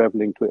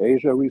traveling to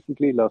Asia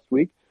recently, last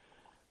week.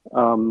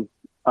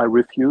 I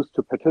refused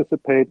to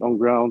participate on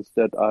grounds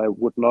that I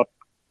would not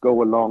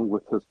go along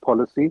with his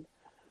policy,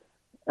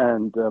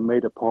 and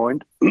made a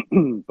point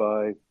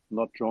by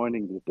not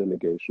joining the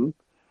delegation.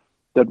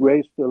 That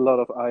raised a lot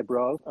of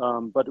eyebrows,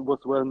 but it was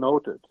well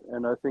noted.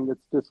 And I think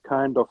it's this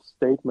kind of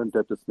statement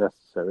that is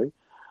necessary.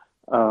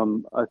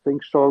 I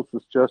think Scholz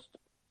is just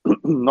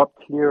not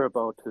clear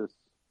about his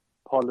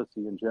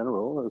policy in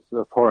general, his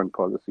foreign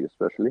policy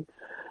especially.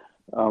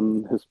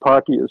 His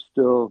party is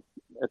still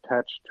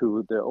attached to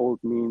the old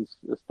means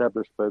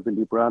established by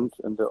Willy Brandt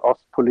and the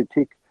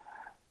Ostpolitik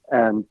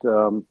and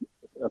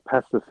a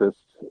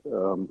pacifist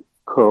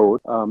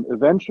code.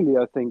 Eventually,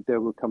 I think they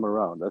will come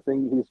around. I think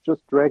he's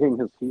just dragging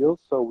his heels,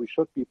 so we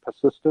should be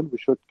persistent. We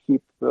should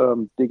keep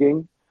digging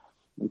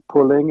and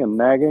pulling and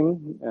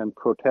nagging and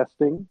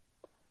protesting,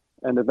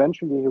 and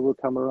eventually he will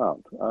come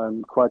around. I'm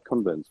quite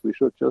convinced. We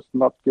should just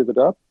not give it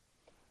up.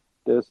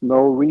 There's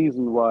no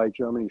reason why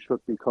Germany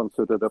should be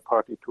considered a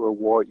party to a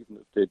war, even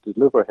if they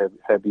deliver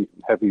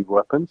heavy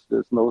weapons.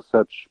 There's no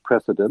such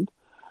precedent.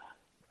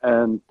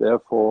 And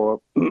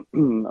therefore,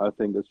 I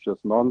think it's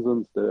just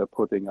nonsense they're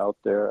putting out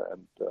there,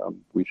 and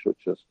we should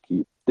just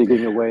keep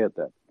digging away at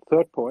that.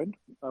 Third point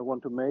I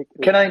want to make.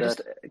 Can I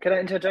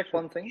interject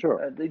one thing?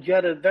 Sure. You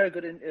had a very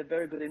good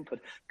input,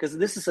 because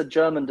this is a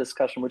German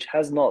discussion which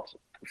has not,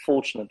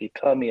 fortunately,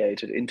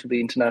 permeated into the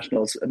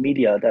international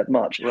media that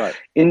much. Right.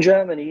 In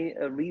Germany,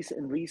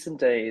 in recent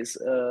days,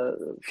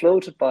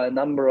 floated by a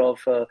number of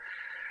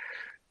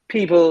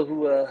people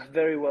who were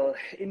very well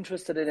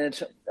interested in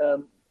it.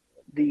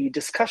 The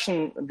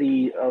discussion,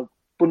 the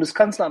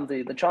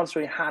Bundeskanzleramt, the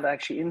Chancellery had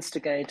actually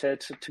instigated,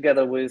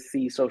 together with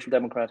the Social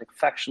Democratic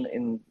faction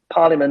in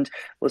Parliament,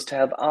 was to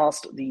have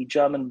asked the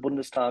German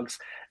Bundestag's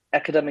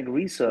academic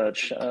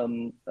research,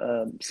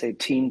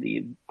 team,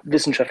 the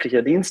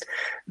Wissenschaftlicher Dienst,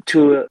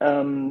 to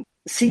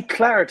seek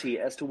clarity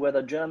as to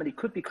whether Germany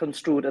could be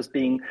construed as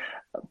being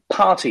a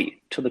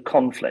party to the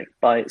conflict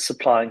by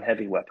supplying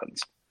heavy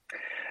weapons.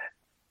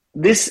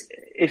 This,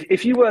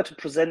 if you were to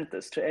present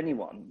this to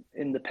anyone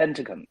in the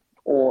Pentagon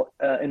or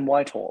in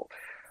Whitehall,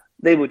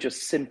 they would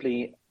just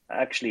simply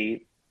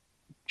actually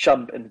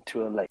jump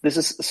into a lake. This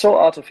is so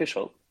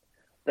artificial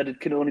that it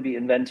can only be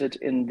invented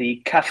in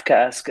the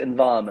Kafkaesque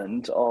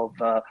environment of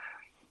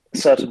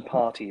certain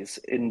parties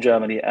in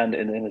Germany and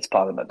in its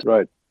parliament.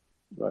 Right.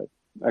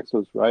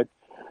 Axel's right.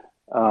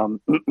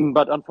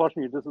 But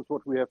unfortunately, this is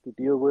what we have to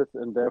deal with,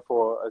 and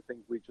therefore I think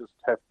we just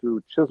have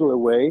to chisel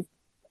away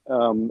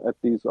at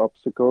these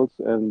obstacles,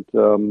 and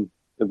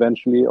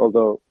eventually,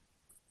 although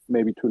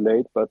maybe too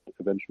late, but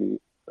eventually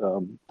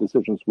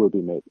decisions will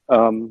be made.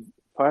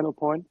 Final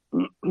point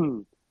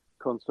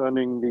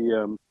concerning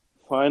the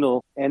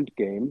final end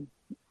game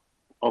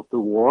of the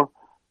war.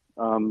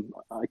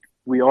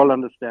 We all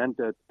understand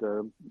that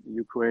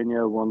Ukraine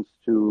wants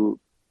to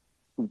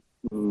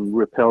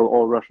repel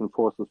all Russian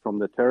forces from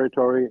their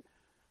territory,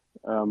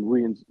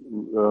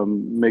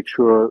 make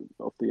sure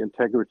of the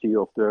integrity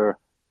of their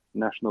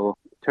national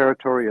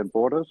territory and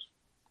borders,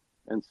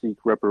 and seek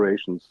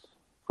reparations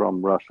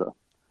from Russia.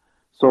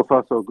 So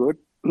far, so good.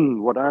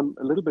 What I'm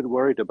a little bit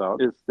worried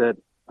about is that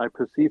I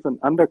perceive an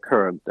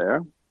undercurrent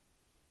there,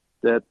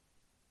 that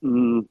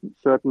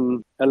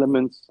certain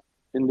elements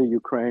in the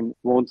Ukraine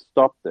won't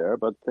stop there,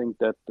 but think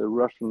that the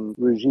Russian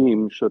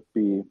regime should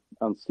be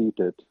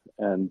unseated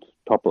and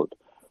toppled.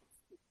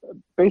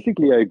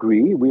 Basically, I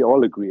agree. We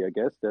all agree, I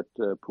guess, that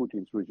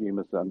Putin's regime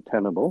is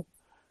untenable.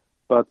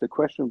 But the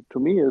question to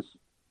me is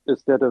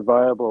that a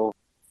viable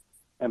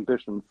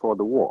ambition for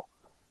the war?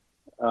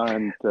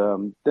 And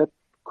that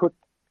could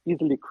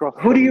easily cross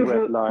the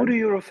red line. Who do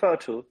you refer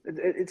to?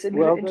 It's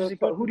interesting.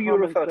 But who do you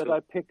refer to?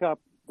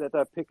 That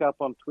I pick up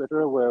on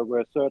Twitter,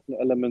 where certain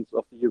elements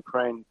of the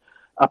Ukraine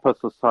upper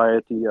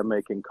society are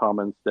making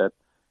comments that,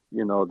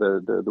 you know,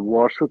 the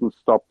war shouldn't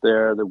stop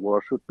there. The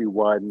war should be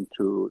widened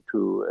to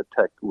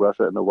attack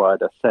Russia in a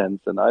wider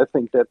sense. And I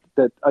think that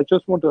I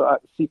just want to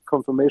seek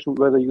confirmation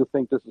whether you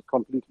think this is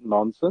complete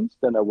nonsense.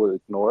 Then I will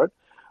ignore it.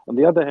 On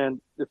the other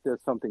hand, if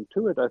there's something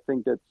to it, I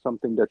think that's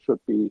something that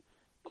should be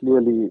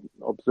clearly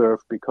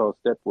observed, because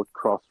that would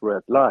cross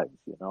red lines,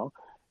 you know.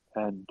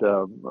 And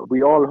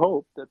we all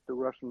hope that the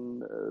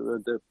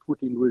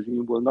Putin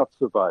regime will not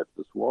survive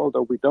this war,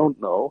 although we don't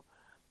know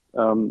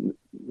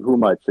who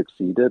might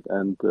succeed it.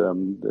 And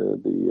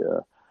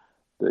the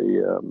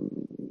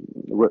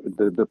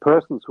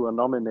persons who are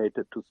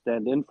nominated to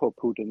stand in for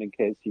Putin in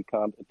case he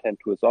can't attend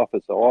to his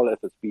office are all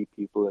FSB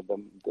people, and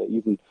they're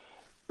even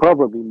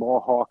probably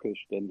more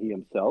hawkish than he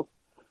himself.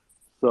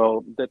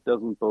 So that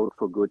doesn't bode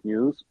for good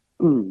news.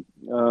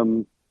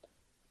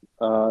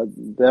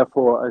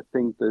 Therefore, I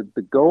think that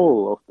the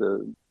goal of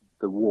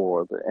the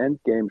war, the end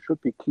game,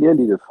 should be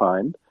clearly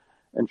defined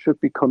and should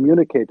be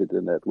communicated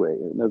in that way,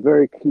 in a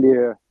very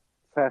clear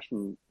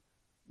fashion,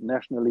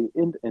 nationally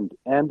and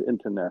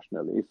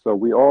internationally. So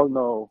we all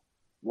know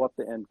what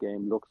the end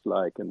game looks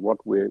like and what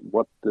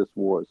this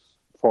war is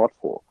fought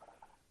for.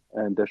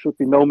 And there should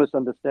be no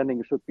misunderstanding.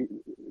 There should be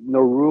no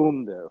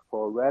room there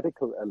for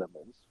radical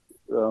elements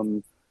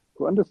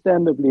who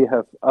understandably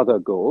have other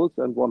goals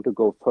and want to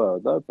go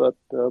further. But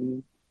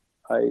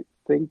I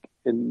think,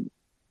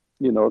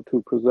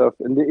 to preserve,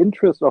 in the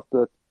interest of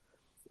the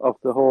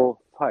whole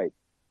fight,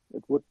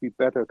 it would be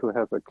better to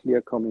have a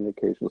clear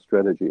communication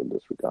strategy in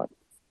this regard.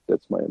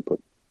 That's my input.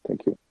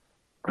 Thank you.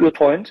 Good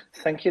point.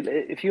 Thank you.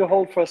 If you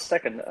hold for a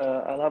second,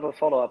 I'll have a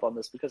follow-up on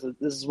this because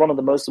this is one of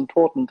the most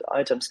important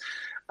items.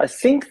 I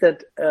think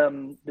that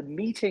the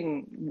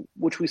meeting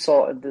which we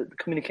saw, the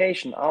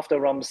communication after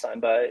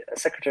Ramstein by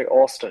Secretary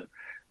Austin,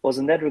 was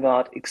in that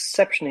regard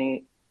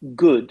exceptionally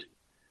good.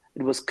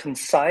 It was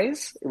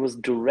concise, it was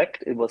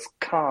direct, it was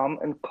calm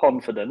and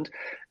confident,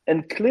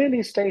 and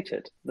clearly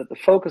stated that the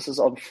focus is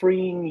on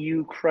freeing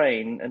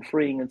Ukraine and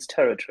freeing its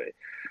territory.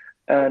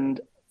 And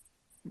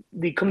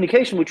the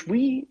communication which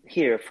we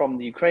hear from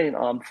the Ukrainian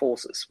armed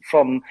forces,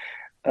 from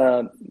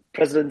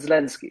President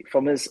Zelensky,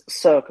 from his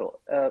circle,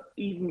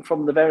 even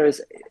from the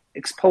various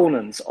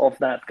exponents of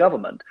that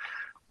government,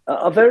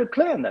 are very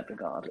clear in that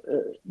regard,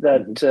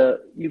 that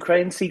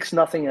Ukraine seeks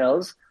nothing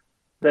else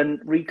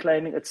than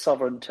reclaiming its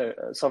sovereign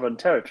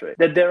territory.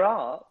 That there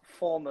are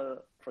former,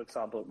 for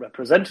example,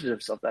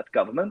 representatives of that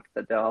government,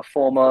 that there are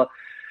former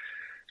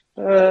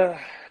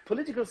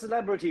political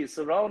celebrities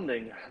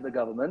surrounding the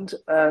government,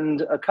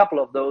 and a couple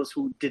of those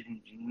who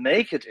didn't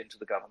make it into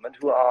the government,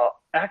 who are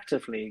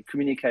actively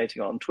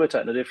communicating on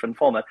Twitter in a different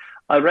format.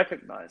 I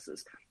recognize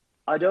this.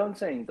 I don't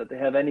think that they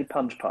have any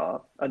punch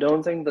power. I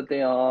don't think that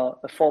they are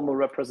a formal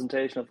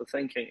representation of the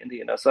thinking in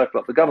the inner circle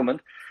of the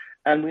government.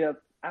 And we have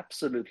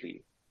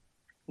absolutely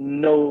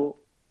no,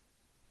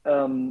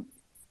 not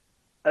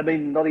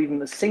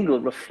even a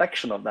single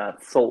reflection of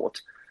that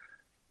thought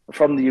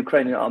from the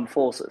Ukrainian armed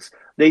forces.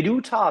 They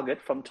do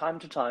target from time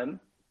to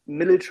time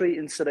military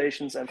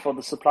installations and for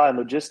the supply and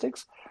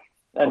logistics.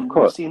 And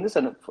we've seen this,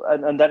 and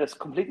that is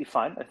completely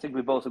fine. I think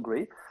we both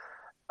agree.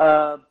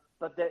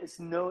 But there is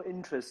no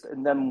interest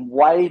in them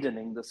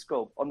widening the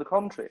scope. On the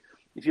contrary,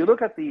 if you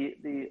look at the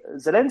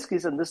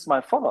Zelensky's, and this is my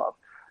follow-up,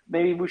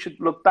 maybe we should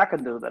look back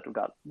into that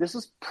regard. This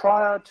is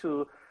prior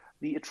to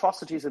the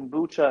atrocities in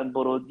Bucha and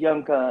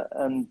Borodyanka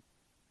and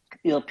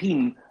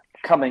Irpin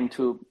coming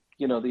to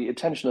the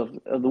attention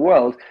of the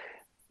world.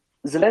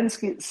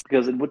 Zelensky,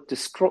 because it would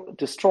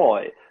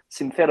destroy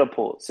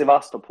Simferopol,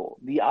 Sevastopol,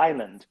 the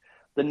island,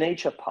 the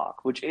nature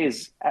park, which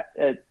is,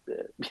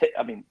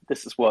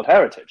 this is World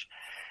Heritage.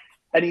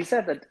 And he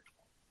said that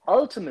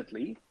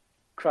ultimately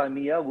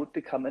Crimea would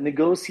become a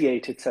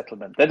negotiated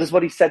settlement. That is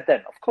what he said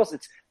then. Of course,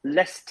 it's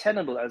less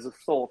tenable as a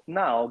thought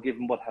now,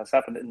 given what has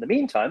happened in the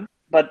meantime.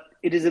 But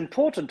it is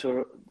important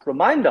to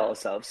remind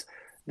ourselves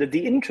that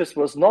the interest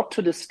was not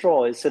to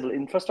destroy civil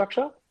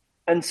infrastructure,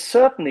 and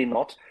certainly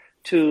not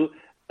to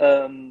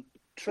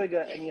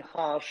trigger any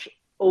harsh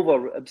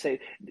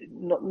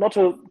not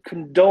to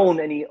condone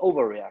any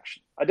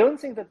overreaction. I don't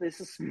think that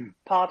this is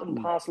part and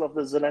parcel of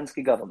the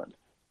Zelensky government.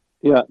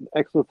 Yeah,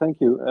 excellent.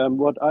 Thank you.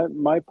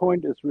 My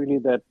point is really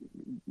that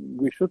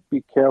we should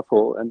be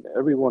careful, and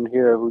everyone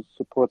here who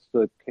supports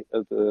the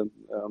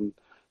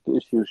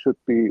issue should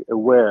be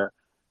aware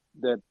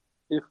that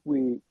if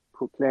we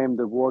proclaim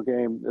the war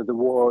aim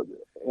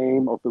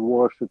of the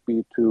war should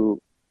be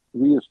to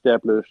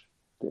reestablish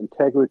the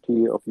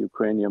integrity of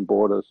Ukrainian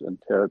borders and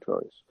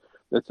territories.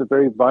 That's a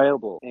very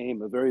viable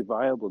aim, a very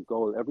viable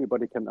goal.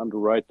 Everybody can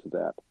underwrite to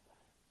that.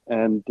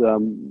 And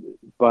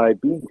by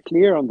being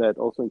clear on that,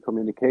 also in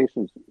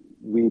communications,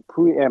 we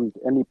preempt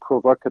any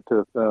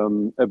provocative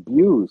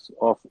abuse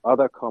of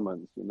other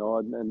comments. And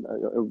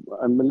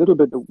I'm a little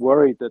bit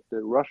worried that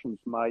the Russians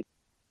might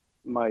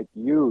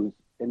use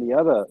any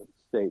other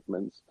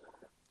statements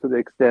to the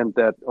extent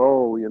that,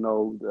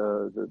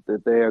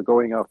 that they are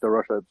going after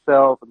Russia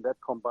itself, and that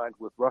combined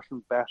with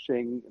Russian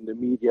bashing in the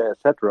media,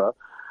 etc.,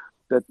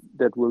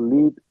 that will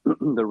lead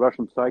the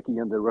Russian psyche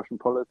and the Russian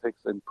politics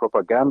and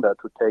propaganda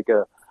to take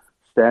a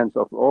stance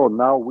of,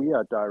 now we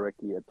are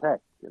directly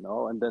attacked,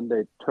 and then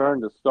they turn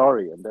the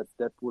story, and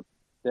that would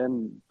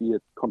then be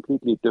a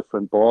completely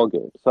different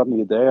ballgame.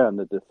 Suddenly they are in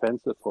the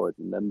defensive for it,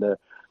 and then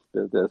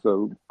there's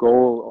a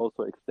goal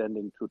also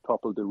extending to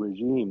topple the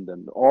regime.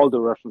 Then all the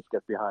Russians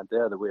get behind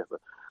there, that we have a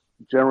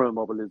general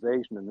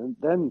mobilization, and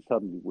then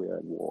suddenly we're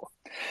in war.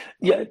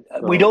 Yeah,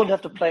 so we don't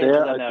have to play into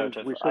that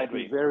narrative. We should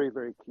be very,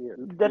 very clear.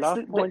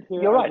 Last point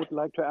here, you're right. I would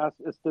like to ask: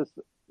 is this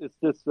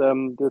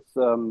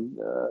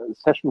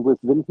session with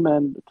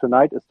Windman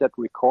tonight? Is that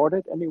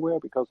recorded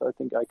anywhere? Because I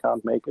think I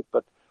can't make it.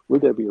 But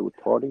will there be a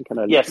recording? Can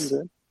I listen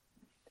to it?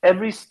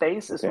 Every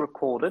space is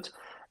recorded.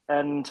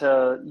 And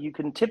you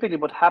can typically,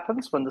 what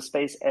happens when the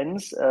space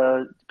ends,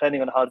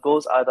 depending on how it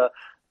goes, either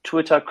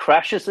Twitter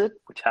crashes it,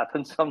 which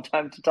happens from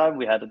time to time,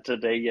 we had it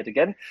today yet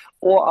again,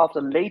 or after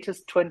the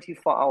latest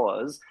 24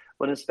 hours,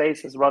 when a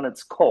space has run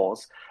its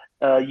course,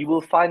 you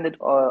will find it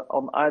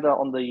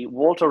on the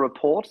Walter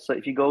Report. So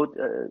if you go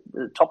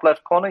the top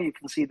left corner, you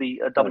can see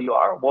the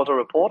WR, Walter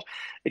Report.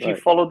 If you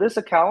follow this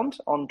account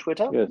on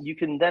Twitter, you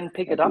can then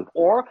pick it up.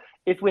 Or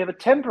if we have a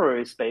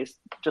temporary space,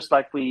 just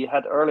like we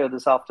had earlier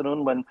this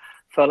afternoon when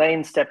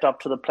Verlaine stepped up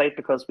to the plate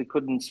because we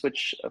couldn't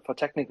switch for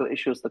technical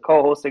issues, the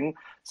co-hosting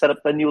setup,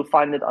 then you'll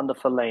find it under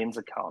Verlaine's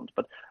account.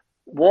 But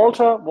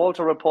Walter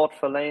Report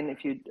Verlaine,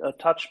 if you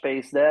touch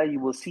base there, you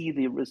will see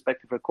the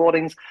respective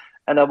recordings.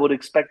 And I would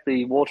expect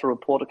the Walter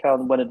Report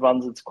account, when it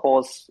runs its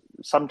course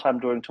sometime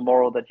during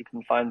tomorrow, that you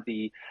can find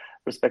the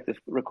respective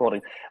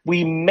recording.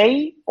 We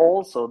may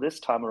also this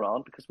time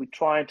around, because we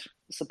tried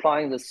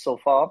supplying this so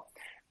far,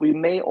 we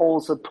may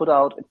also put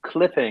out a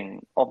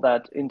clipping of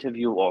that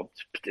interview, or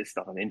it's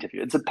not an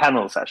interview, it's a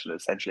panel session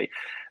essentially.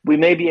 We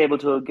may be able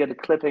to get a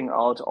clipping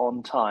out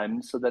on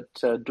time so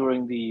that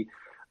during the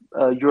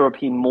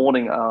European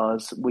morning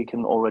hours, we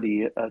can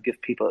already give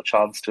people a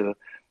chance to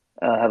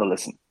have a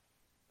listen.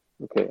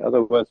 Okay,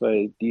 otherwise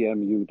I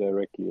DM you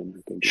directly and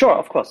you can. Sure,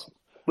 of course,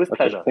 with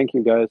pleasure. Thank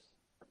you, guys.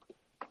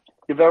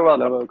 You're very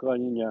welcome. Slava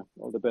Ukrainia,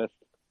 all the best.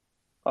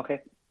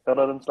 Okay,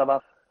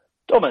 Slava.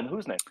 Domen,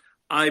 who's next?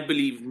 I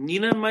believe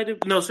Nina might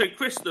have. No, sorry,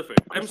 Christopher.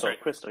 I'm sorry,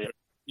 Christopher. Yeah.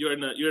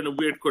 You're in a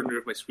weird corner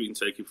of my screen,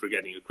 so I keep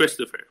forgetting you,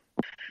 Christopher.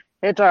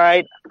 It's all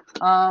right.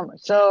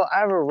 So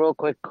I have a real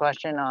quick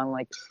question on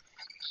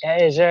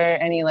is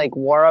there any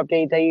war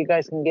update that you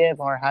guys can give,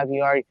 or have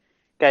you already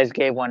guys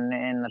gave one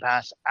in the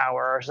past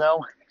hour or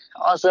so?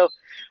 Also,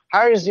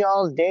 how is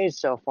y'all's days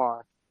so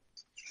far?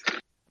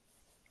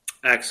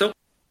 Axel?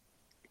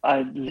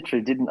 I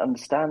literally didn't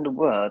understand a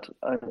word.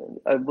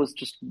 I was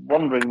just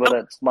wondering whether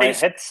it's my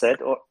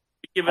headset or...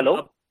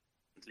 Hello?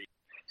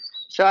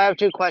 So I have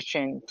two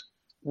questions.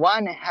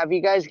 One, have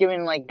you guys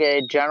given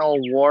a general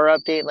war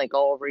update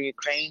all over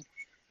Ukraine,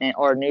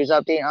 or news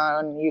update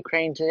on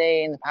Ukraine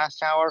today in the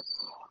past hour?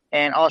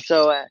 And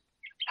also,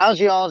 how's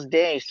y'all's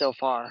day so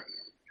far?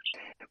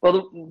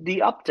 Well, the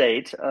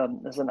update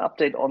is an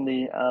update on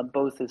the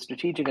both the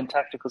strategic and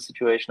tactical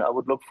situation. I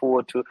would look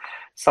forward to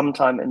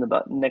sometime in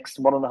the next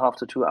 1.5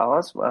 to 2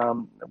 hours.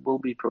 We'll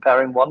be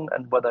preparing one,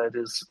 and whether it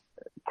is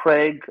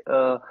Craig,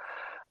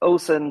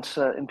 OSINT,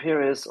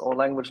 Imperius, or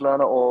Language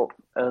Learner, or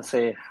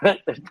say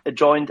a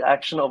joint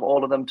action of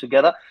all of them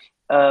together,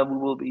 we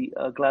will be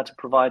glad to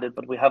provide it.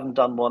 But we haven't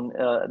done one,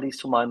 at least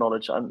to my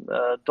knowledge. I'm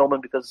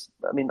Domen, because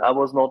I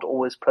was not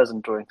always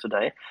present during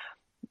today.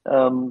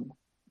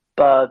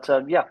 But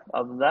other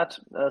than that,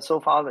 so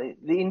far,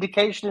 the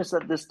indication is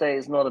that this day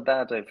is not a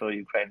bad day for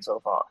Ukraine so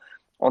far.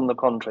 On the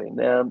contrary,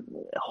 they're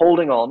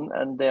holding on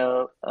and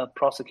they're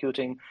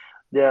prosecuting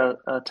their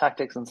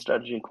tactics and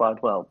strategy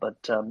quite well. But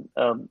a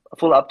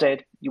full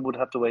update, you would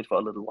have to wait for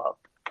a little while.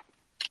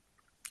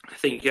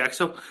 Thank you,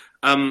 Axel.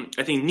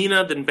 I think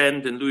Nina, then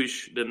Ben, then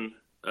Luis, then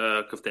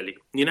Koftelli.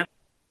 Nina?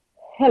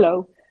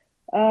 Hello.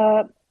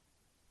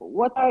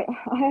 What I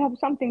have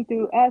something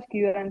to ask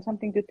you and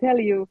something to tell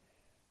you.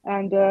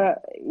 And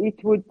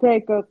it would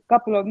take a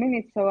couple of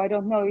minutes, so I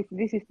don't know if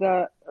this is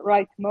the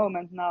right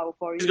moment now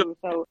for you.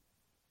 So,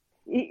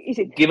 is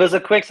it? Give us a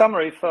quick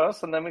summary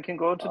first, and then we can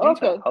go into detail.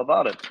 Okay. How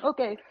about it?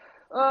 Okay.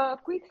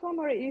 Quick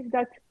summary is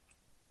that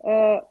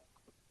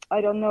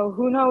I don't know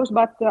who knows,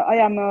 but I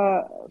am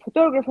a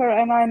photographer,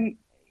 and I'm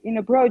in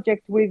a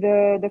project with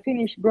the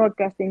Finnish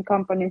broadcasting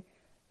company,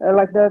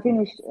 like the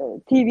Finnish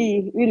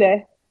TV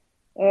Yle,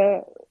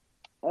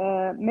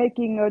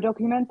 making a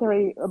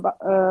documentary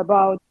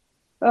about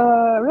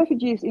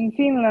refugees in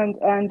Finland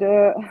and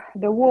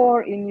the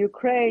war in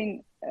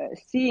Ukraine,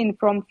 seen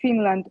from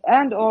Finland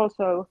and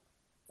also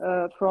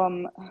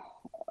from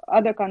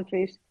other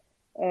countries,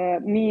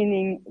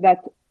 meaning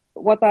that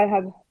what I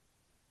have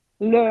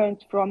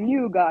learned from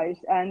you guys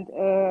and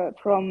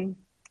from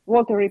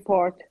Walter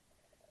Report.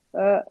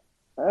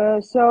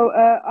 So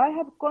I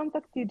have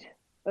contacted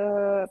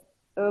a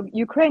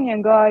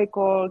Ukrainian guy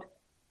called,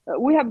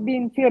 we have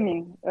been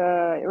filming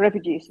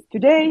refugees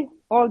today,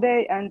 all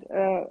day and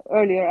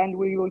earlier, and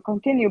we will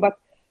continue. But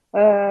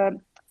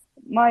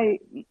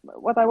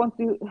what I want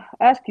to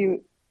ask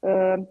you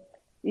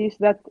is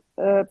that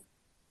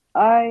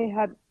I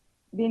have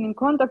been in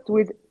contact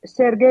with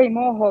Sergei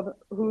Mohov,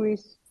 who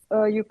is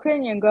a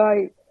Ukrainian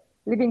guy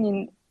living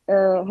in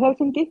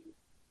Helsinki,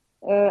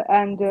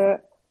 and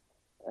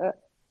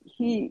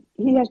he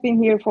has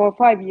been here for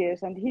 5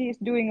 years, and he is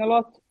doing a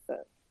lot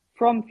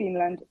from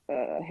Finland,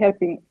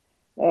 helping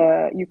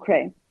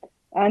Ukraine.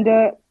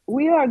 And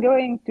we are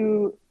going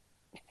to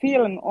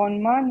film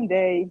on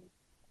Monday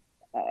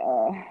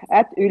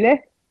at Yle.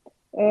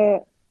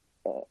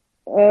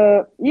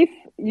 If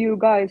you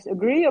guys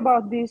agree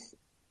about this,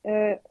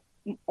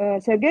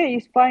 Sergei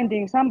is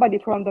finding somebody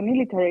from the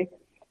military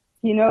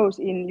he knows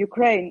in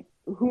Ukraine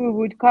who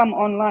would come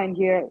online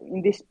here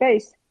in this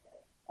space,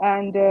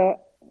 and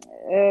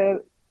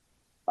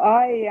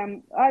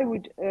I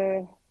would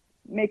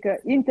make an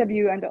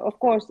interview, and of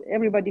course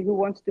everybody who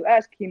wants to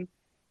ask him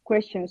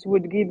questions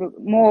would give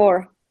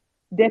more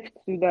depth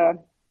to the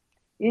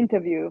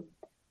interview.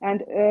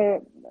 And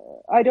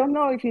I don't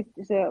know if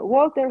it's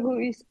Walter who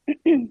is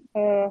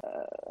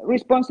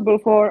responsible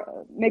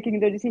for making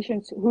the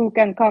decisions who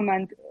can come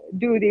and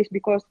do this,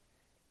 because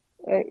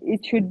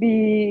it should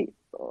be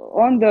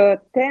on the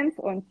 10th,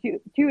 on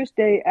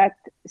Tuesday at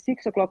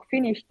 6 o'clock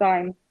Finnish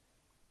time,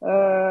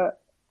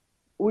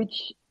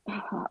 which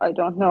I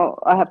don't know.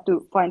 I have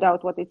to find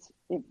out what it's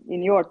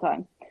in your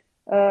time.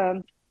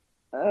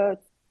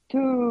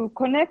 To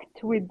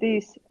connect with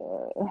these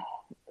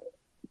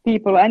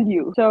people and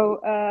you. So,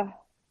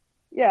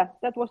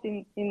 that was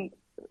in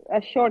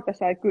as short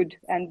as I could,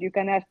 and you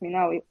can ask me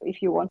now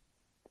if you want.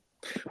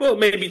 Well,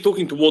 maybe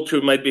talking to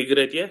Walter might be a good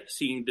idea,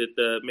 seeing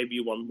that maybe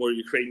you want more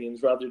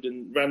Ukrainians rather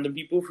than random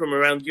people from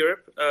around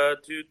Europe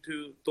to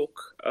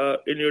talk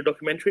in your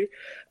documentary.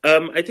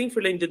 I think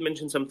Verlaine did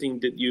mention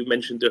something that you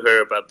mentioned to her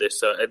about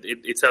this.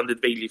 It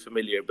sounded vaguely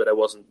familiar, but I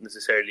wasn't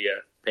necessarily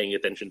paying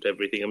attention to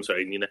everything. I'm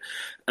sorry, Nina.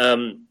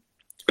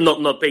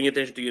 Not paying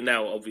attention to you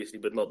now, obviously,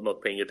 but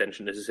not paying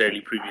attention necessarily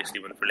previously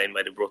when Verlaine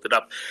might have brought it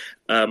up.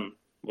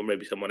 Or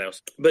maybe someone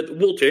else. But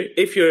Walter,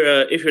 if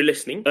you're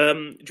listening, do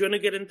you want to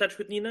get in touch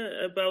with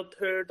Nina about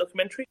her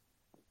documentary?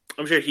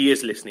 I'm sure he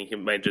is listening. He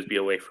might just be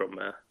away from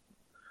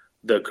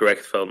the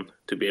correct phone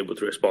to be able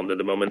to respond at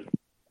the moment.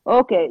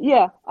 Okay,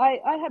 yeah.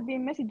 I have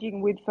been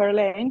messaging with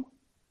Verlaine,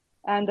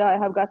 and I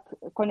have got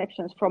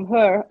connections from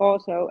her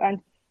also.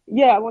 And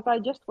yeah, what I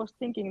just was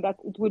thinking that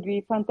it would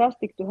be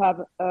fantastic to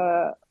have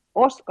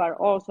Oscar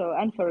also,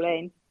 and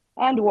Verlaine,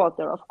 and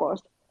Walter, of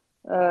course.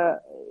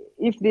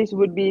 If this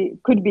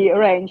could be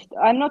arranged.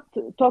 I'm not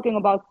talking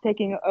about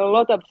taking a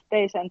lot of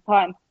space and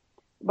time,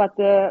 but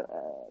but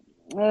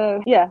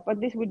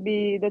this would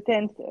be the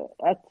 10th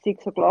at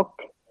 6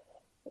 o'clock.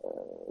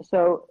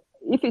 So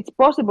if it's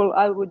possible,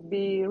 I would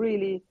be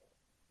really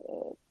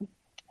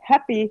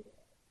happy.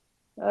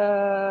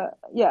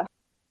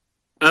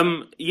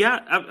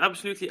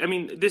 Absolutely. I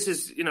mean, this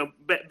is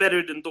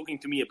better than talking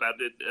to me about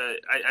it.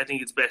 I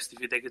think it's best if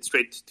you take it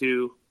straight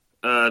to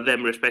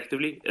them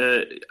respectively.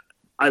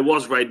 I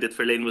was right that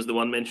Verlaine was the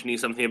one mentioning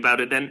something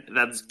about it then.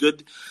 That's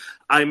good.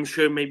 I'm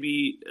sure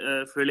maybe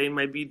Verlaine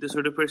might be the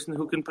sort of person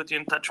who can put you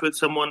in touch with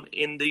someone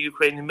in the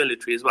Ukrainian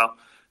military as well,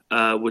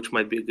 which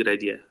might be a good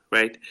idea,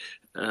 right?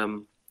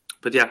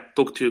 But yeah,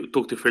 talk to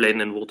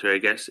Verlaine and Walter, I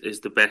guess,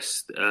 is the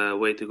best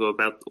way to go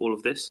about all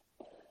of this.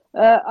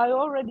 I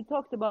already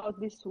talked about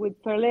this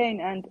with Verlaine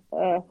and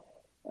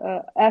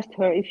asked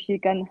her if she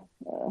can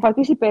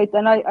participate,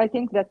 and I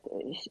think that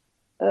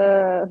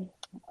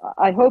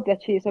I hope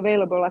that she is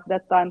available at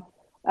that time.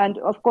 And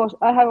of course,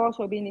 I have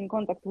also been in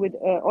contact with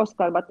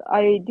Oscar, but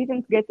I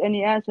didn't get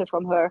any answer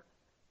from her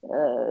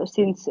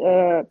since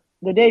the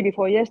day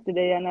before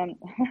yesterday. And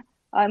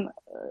I'm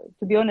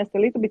to be honest, a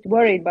little bit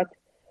worried, but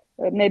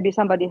maybe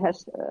somebody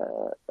has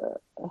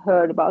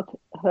heard about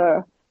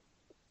her.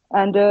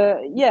 And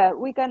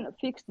we can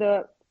fix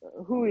the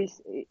who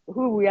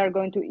we are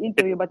going to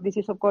interview, but this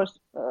is of course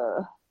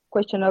a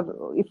question of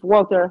if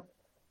Walter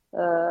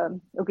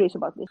agrees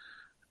about this.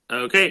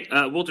 Okay,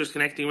 Walter's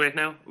connecting right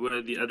now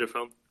with the other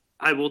phone.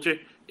 Hi, Walter.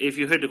 If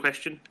you heard the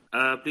question,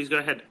 please go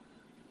ahead.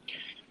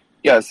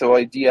 Yeah, so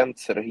I DM'd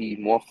Serhiy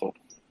Mofo.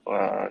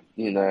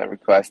 Nina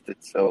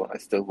requested, so I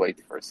still wait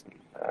for some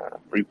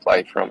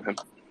reply from him.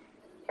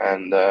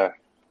 And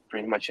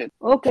pretty much it.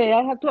 Okay,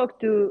 I have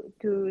talked to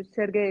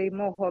Sergei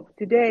Mohov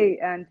today,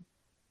 and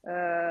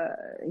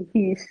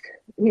he's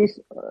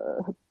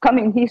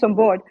coming. He's on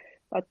board,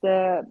 but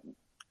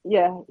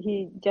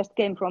he just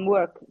came from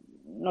work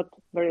not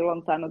very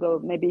long time ago.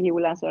 Maybe he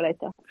will answer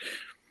later.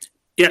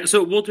 Yeah.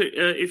 So Walter,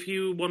 if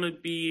you want to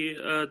be,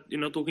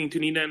 talking to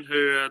Nina and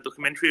her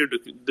documentary or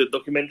the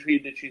documentary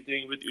that she's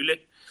doing with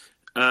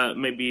Yle,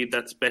 maybe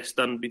that's best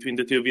done between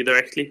the two of you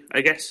directly,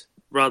 I guess,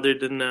 rather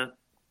than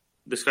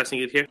discussing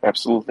it here.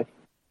 Absolutely.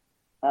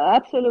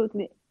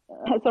 Absolutely.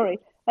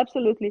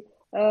 Absolutely.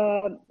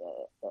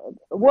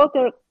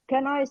 Walter,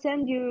 can I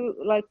send you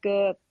like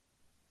a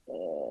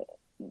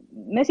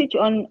message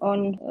on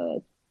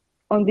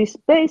this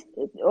space,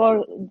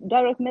 or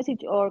direct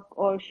message, or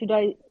should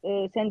I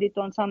send it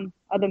on some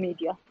other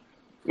media?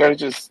 You gotta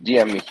just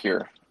DM me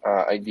here.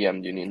 I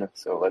DM'd you, Nina,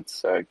 so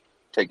let's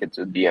take it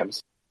to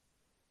DMs.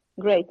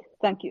 Great,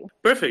 thank you.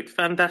 Perfect,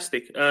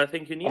 fantastic.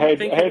 Thank you, Nina.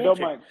 Hey,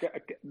 Walter.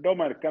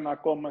 Domen, can I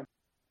comment?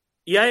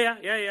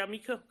 Yeah,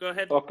 Mikko, go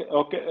ahead.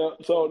 Okay.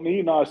 So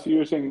Nina is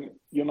using,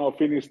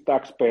 Finnish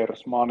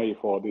taxpayers' money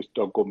for this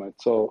document.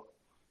 So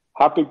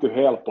happy to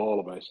help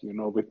always,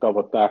 with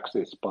our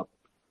taxes. But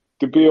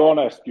to be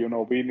honest,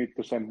 we need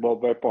to send more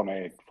weapon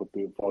aid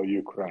for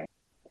Ukraine.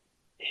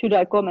 Should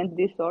I comment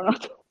this or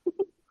not?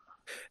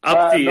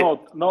 Up to you.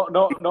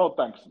 No,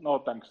 thanks.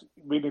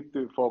 We need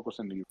to focus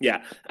on you.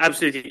 Yeah,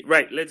 absolutely.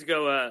 Right, let's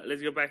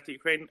go back to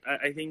Ukraine.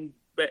 I think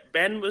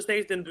Ben was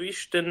next, then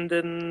Dwish,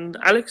 then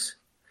Alex.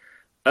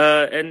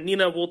 And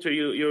Nina, Walter,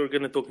 you're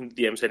going to talk in the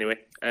DMs anyway,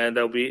 and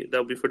that'll be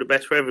for the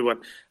best for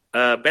everyone.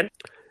 Ben?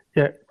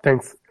 Yeah,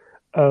 thanks.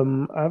 I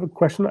have a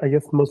question, I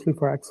guess, mostly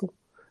for Axel.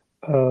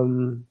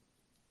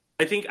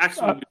 I think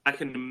Axel will be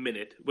back in a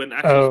minute. When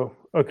Axel.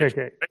 Okay.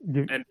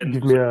 Give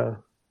me a.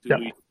 Yeah.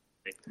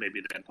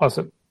 Maybe then.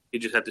 Awesome. You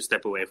just had to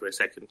step away for a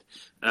second.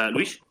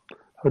 Luis?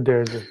 How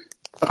dare you?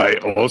 I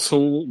also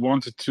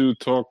wanted to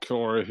talk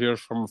or hear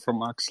from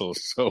Axel,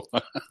 so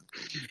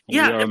we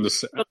are on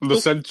the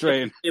same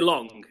train.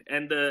 Long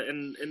and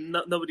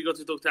nobody got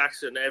to talk to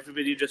Axel, and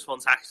everybody just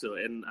wants Axel,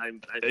 and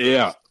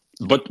yeah,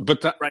 but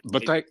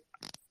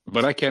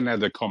I can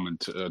add a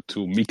comment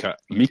to Mika.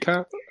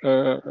 Mika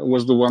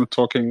was the one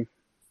talking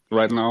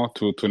right now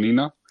to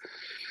Nina.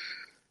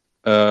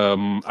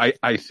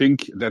 I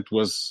think that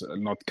was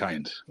not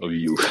kind of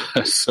you.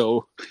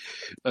 So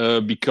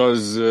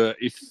because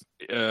if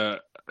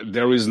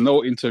there is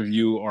no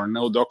interview or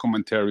no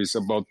documentaries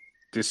about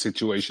this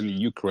situation in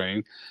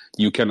Ukraine.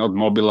 You cannot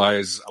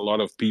mobilize a lot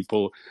of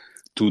people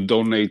to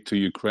donate to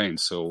Ukraine.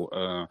 So,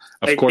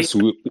 of course,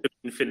 we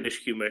Finnish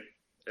humor,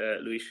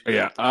 Luis.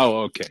 Yeah.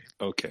 Oh,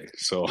 okay.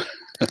 So,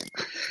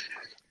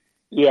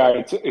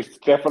 yeah, it's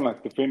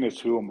definitely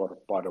Finnish humor,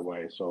 by the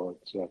way. So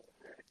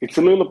it's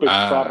a little bit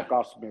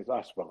sarcasm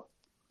as well.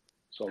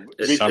 So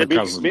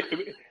sarcasm.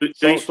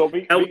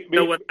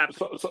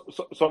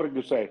 Sorry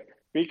to say,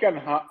 we can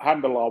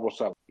handle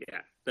ourselves.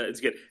 Yeah, no, it's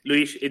good,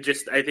 Luis.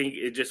 I think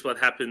it's just what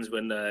happens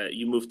when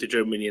you move to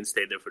Germany and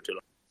stay there for too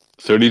long.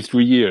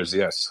 33 years,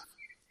 yes.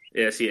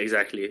 Yeah, see,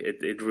 exactly.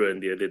 It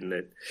ruined you, didn't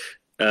it?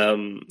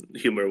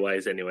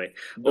 Humor-wise, anyway.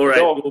 All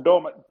right.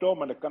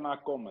 Dominic, can I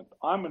comment?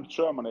 I'm in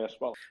Germany as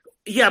well.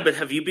 Yeah, but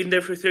have you been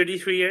there for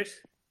 33 years?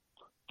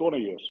 20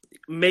 years.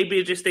 Maybe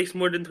it just takes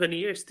more than 20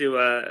 years to,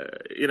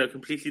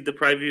 completely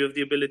deprive you of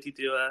the ability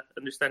to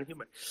understand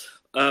humor.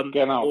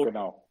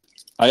 Genau.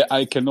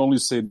 I can only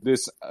say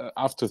this: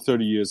 after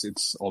 30 years,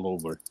 it's all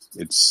over.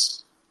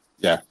 It's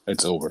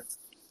over.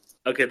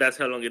 Okay, that's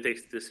how long it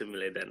takes to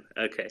assimilate then.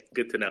 Okay,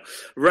 good to know.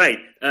 Right,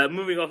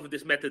 moving off of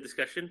this meta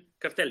discussion,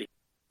 Caftelli.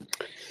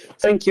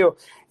 Thank you.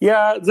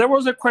 Yeah, there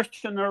was a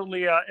question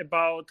earlier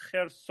about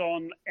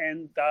Kherson,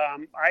 and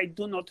I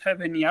do not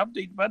have any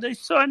update, but I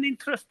saw an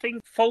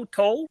interesting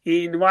photo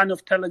in one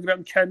of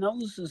Telegram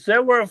channels.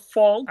 There were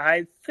folks,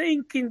 I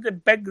think in the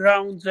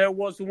background there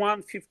was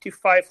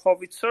 155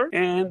 howitzer,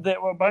 and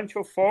there were a bunch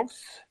of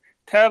folks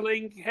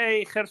telling,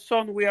 hey,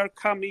 Kherson, we are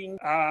coming.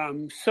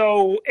 And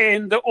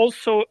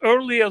also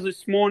earlier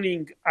this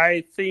morning,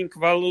 I think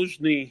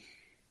Zaluzhny,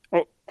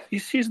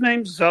 is his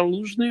name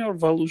Zaluzhny or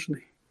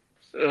Zaluzhny?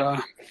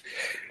 I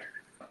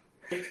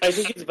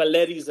think it's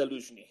Valery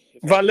Zaluzhny.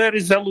 Valery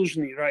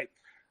Zaluzhny, right.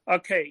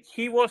 Okay,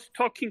 he was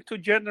talking to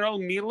General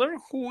Miller,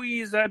 who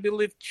is, I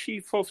believe,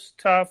 chief of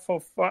staff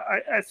of,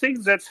 I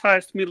think that's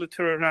highest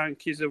military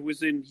rank is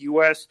within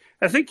U.S.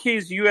 I think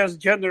he's U.S.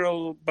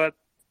 general, but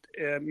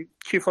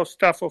chief of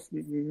staff of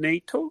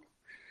NATO,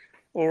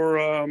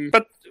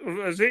 but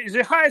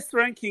the highest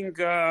ranking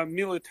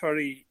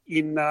military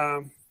in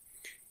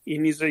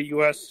either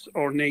U.S.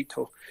 or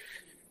NATO.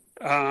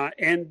 Who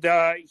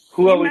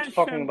are we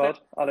talking about,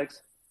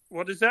 Alex?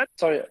 What is that?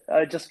 Sorry,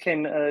 I just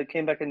came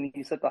back and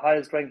you said the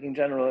highest ranking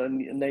general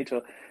in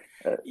NATO.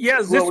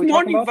 Yes, this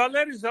morning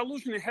Valery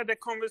Zaluzhny had a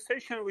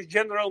conversation with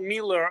General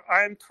Miller.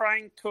 I am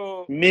trying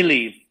to...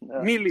 Milley,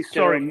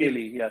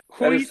 yeah.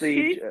 Who is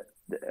he?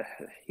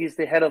 He's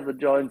the head of the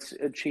Joint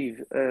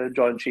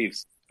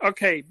Chiefs.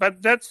 Okay,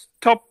 but that's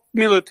top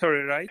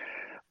military, right?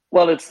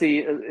 Well, it's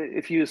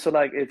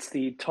it's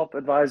the top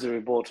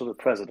advisory board to the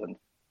president.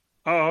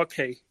 Oh,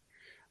 okay.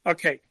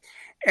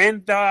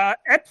 And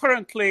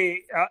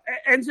apparently,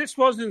 and this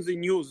was in the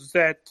news,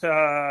 that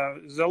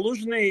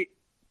Zaluzhny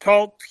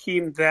told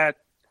him that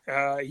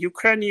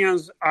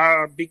Ukrainians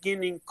are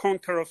beginning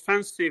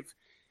counteroffensive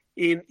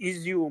in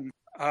Izium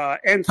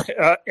and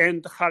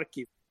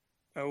Kharkiv,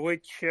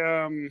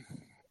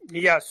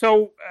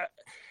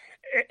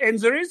 and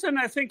the reason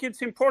I think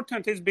it's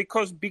important is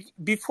because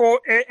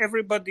before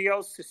everybody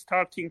else is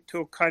starting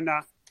to kind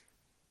of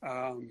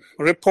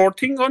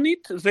reporting on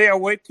it, they are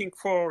waiting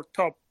for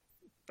top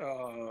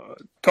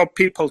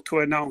people to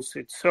announce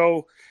it.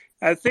 So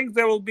I think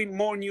there will be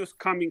more news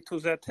coming to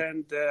that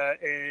end,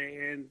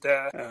 and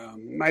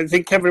I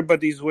think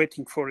everybody is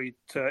waiting for it.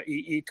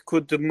 It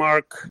could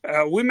mark.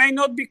 We may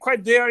not be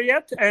quite there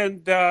yet,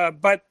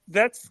 but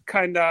that's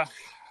kind of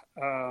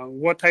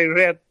what I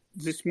read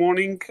this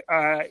morning.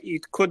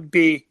 It could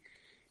be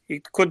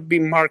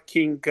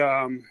marking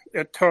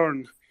a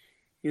turn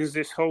in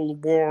this whole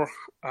war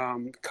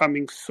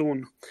coming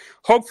soon.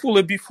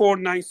 Hopefully before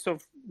 9th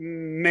of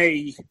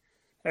May,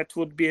 that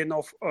would be an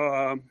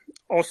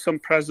awesome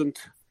present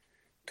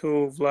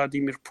to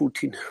Vladimir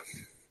Putin.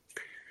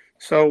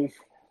 So,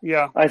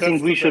 yeah. I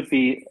think we should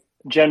be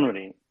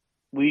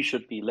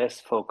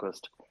less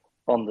focused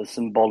on the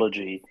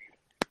symbology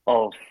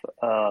of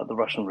the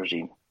Russian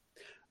regime.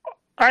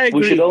 I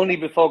agree. We should only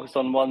be focused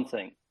on one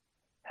thing.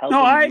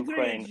 Helping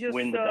Ukraine agree.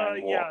 Win the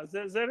damn war.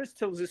 Yeah, there is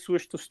still this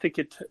wish to stick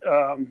it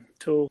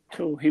to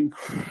him.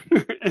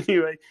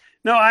 Anyway,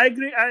 no, I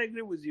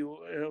agree with you.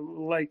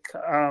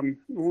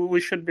 We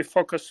should be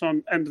focused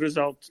on end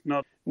result,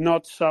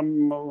 not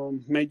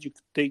some magic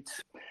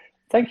dates.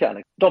 Thank you,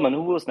 Alex. Domin,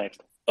 who was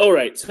next? All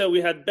right, so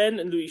we had Ben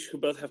and Luis who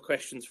both have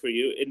questions for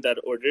you in that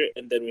order,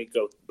 and then we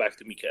go back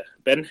to Mika.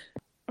 Ben?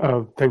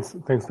 Thanks,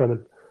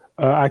 Domin.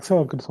 Axel,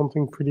 I've got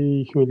something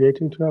pretty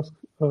humiliating to ask.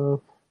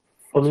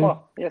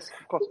 Yes,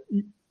 of course.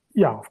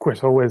 Yeah, of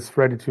course. Always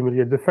ready to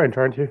humiliate the French,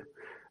 aren't you?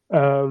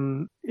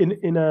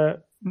 In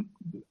a,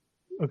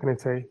 what can I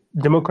say,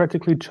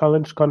 democratically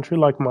challenged country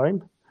like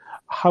mine,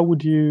 how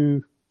would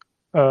you?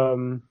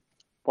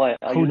 Why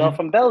are you not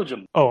from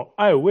Belgium? Oh,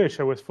 I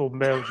wish I was from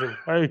Belgium.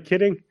 Are you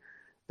kidding?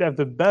 They have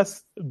the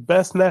best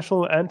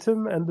national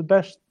anthem and the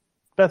best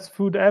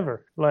food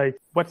ever. Like,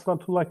 what's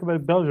not to like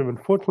about Belgium?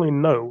 Unfortunately,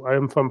 no. I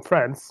am from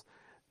France,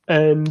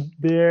 and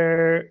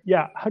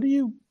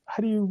how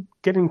how do you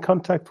get in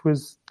contact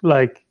with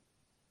like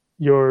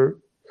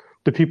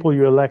the people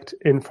you elect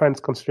in France,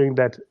 considering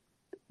that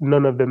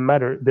none of them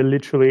matter? They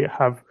literally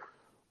have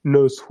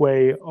no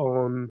sway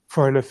on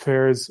foreign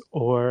affairs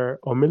or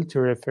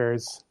military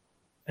affairs,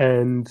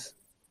 and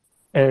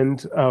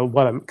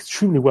while I'm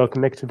extremely well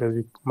connected, as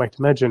you might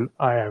imagine,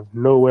 I have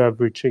no way of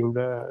reaching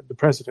the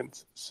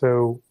president.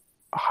 So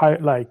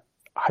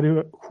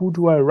who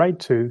do I write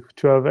to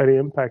have any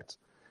impact?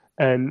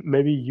 And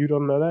maybe you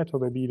don't know that, or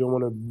maybe you don't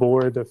want to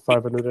bore the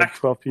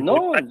 512 people.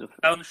 No,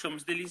 Down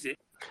Champs-Élysées.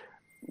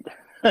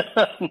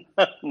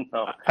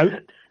 no.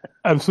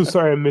 I'm so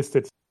sorry I missed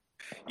it.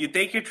 You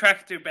take your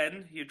tractor,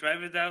 Ben. You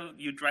drive it down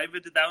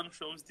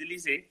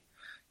Champs-Élysées.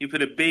 You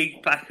put a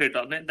big placard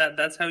on it.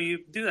 That's how you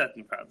do that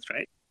in France,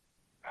 right?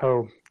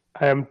 Oh,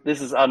 This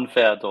is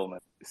unfair, Domen.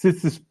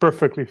 This is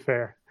perfectly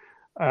fair.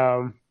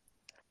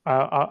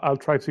 I'll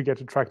try to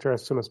get a tractor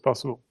as soon as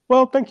possible.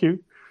 Well, thank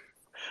you.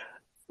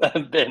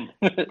 Ben,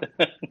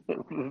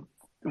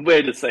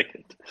 wait a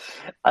second.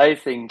 I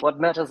think what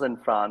matters in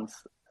France,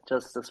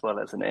 just as well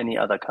as in any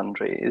other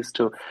country, is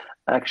to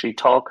actually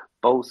talk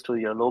both to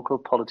your local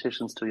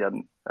politicians, to your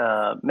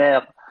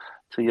mayor,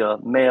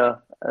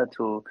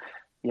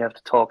 you have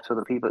to talk to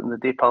the people in the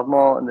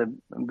département, in the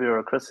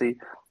bureaucracy.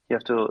 You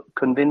have to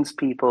convince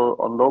people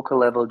on local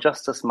level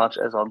just as much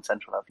as on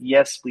central level.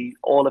 Yes, we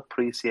all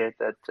appreciate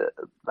that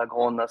La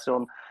Grande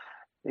Nation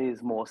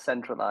is more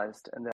centralized and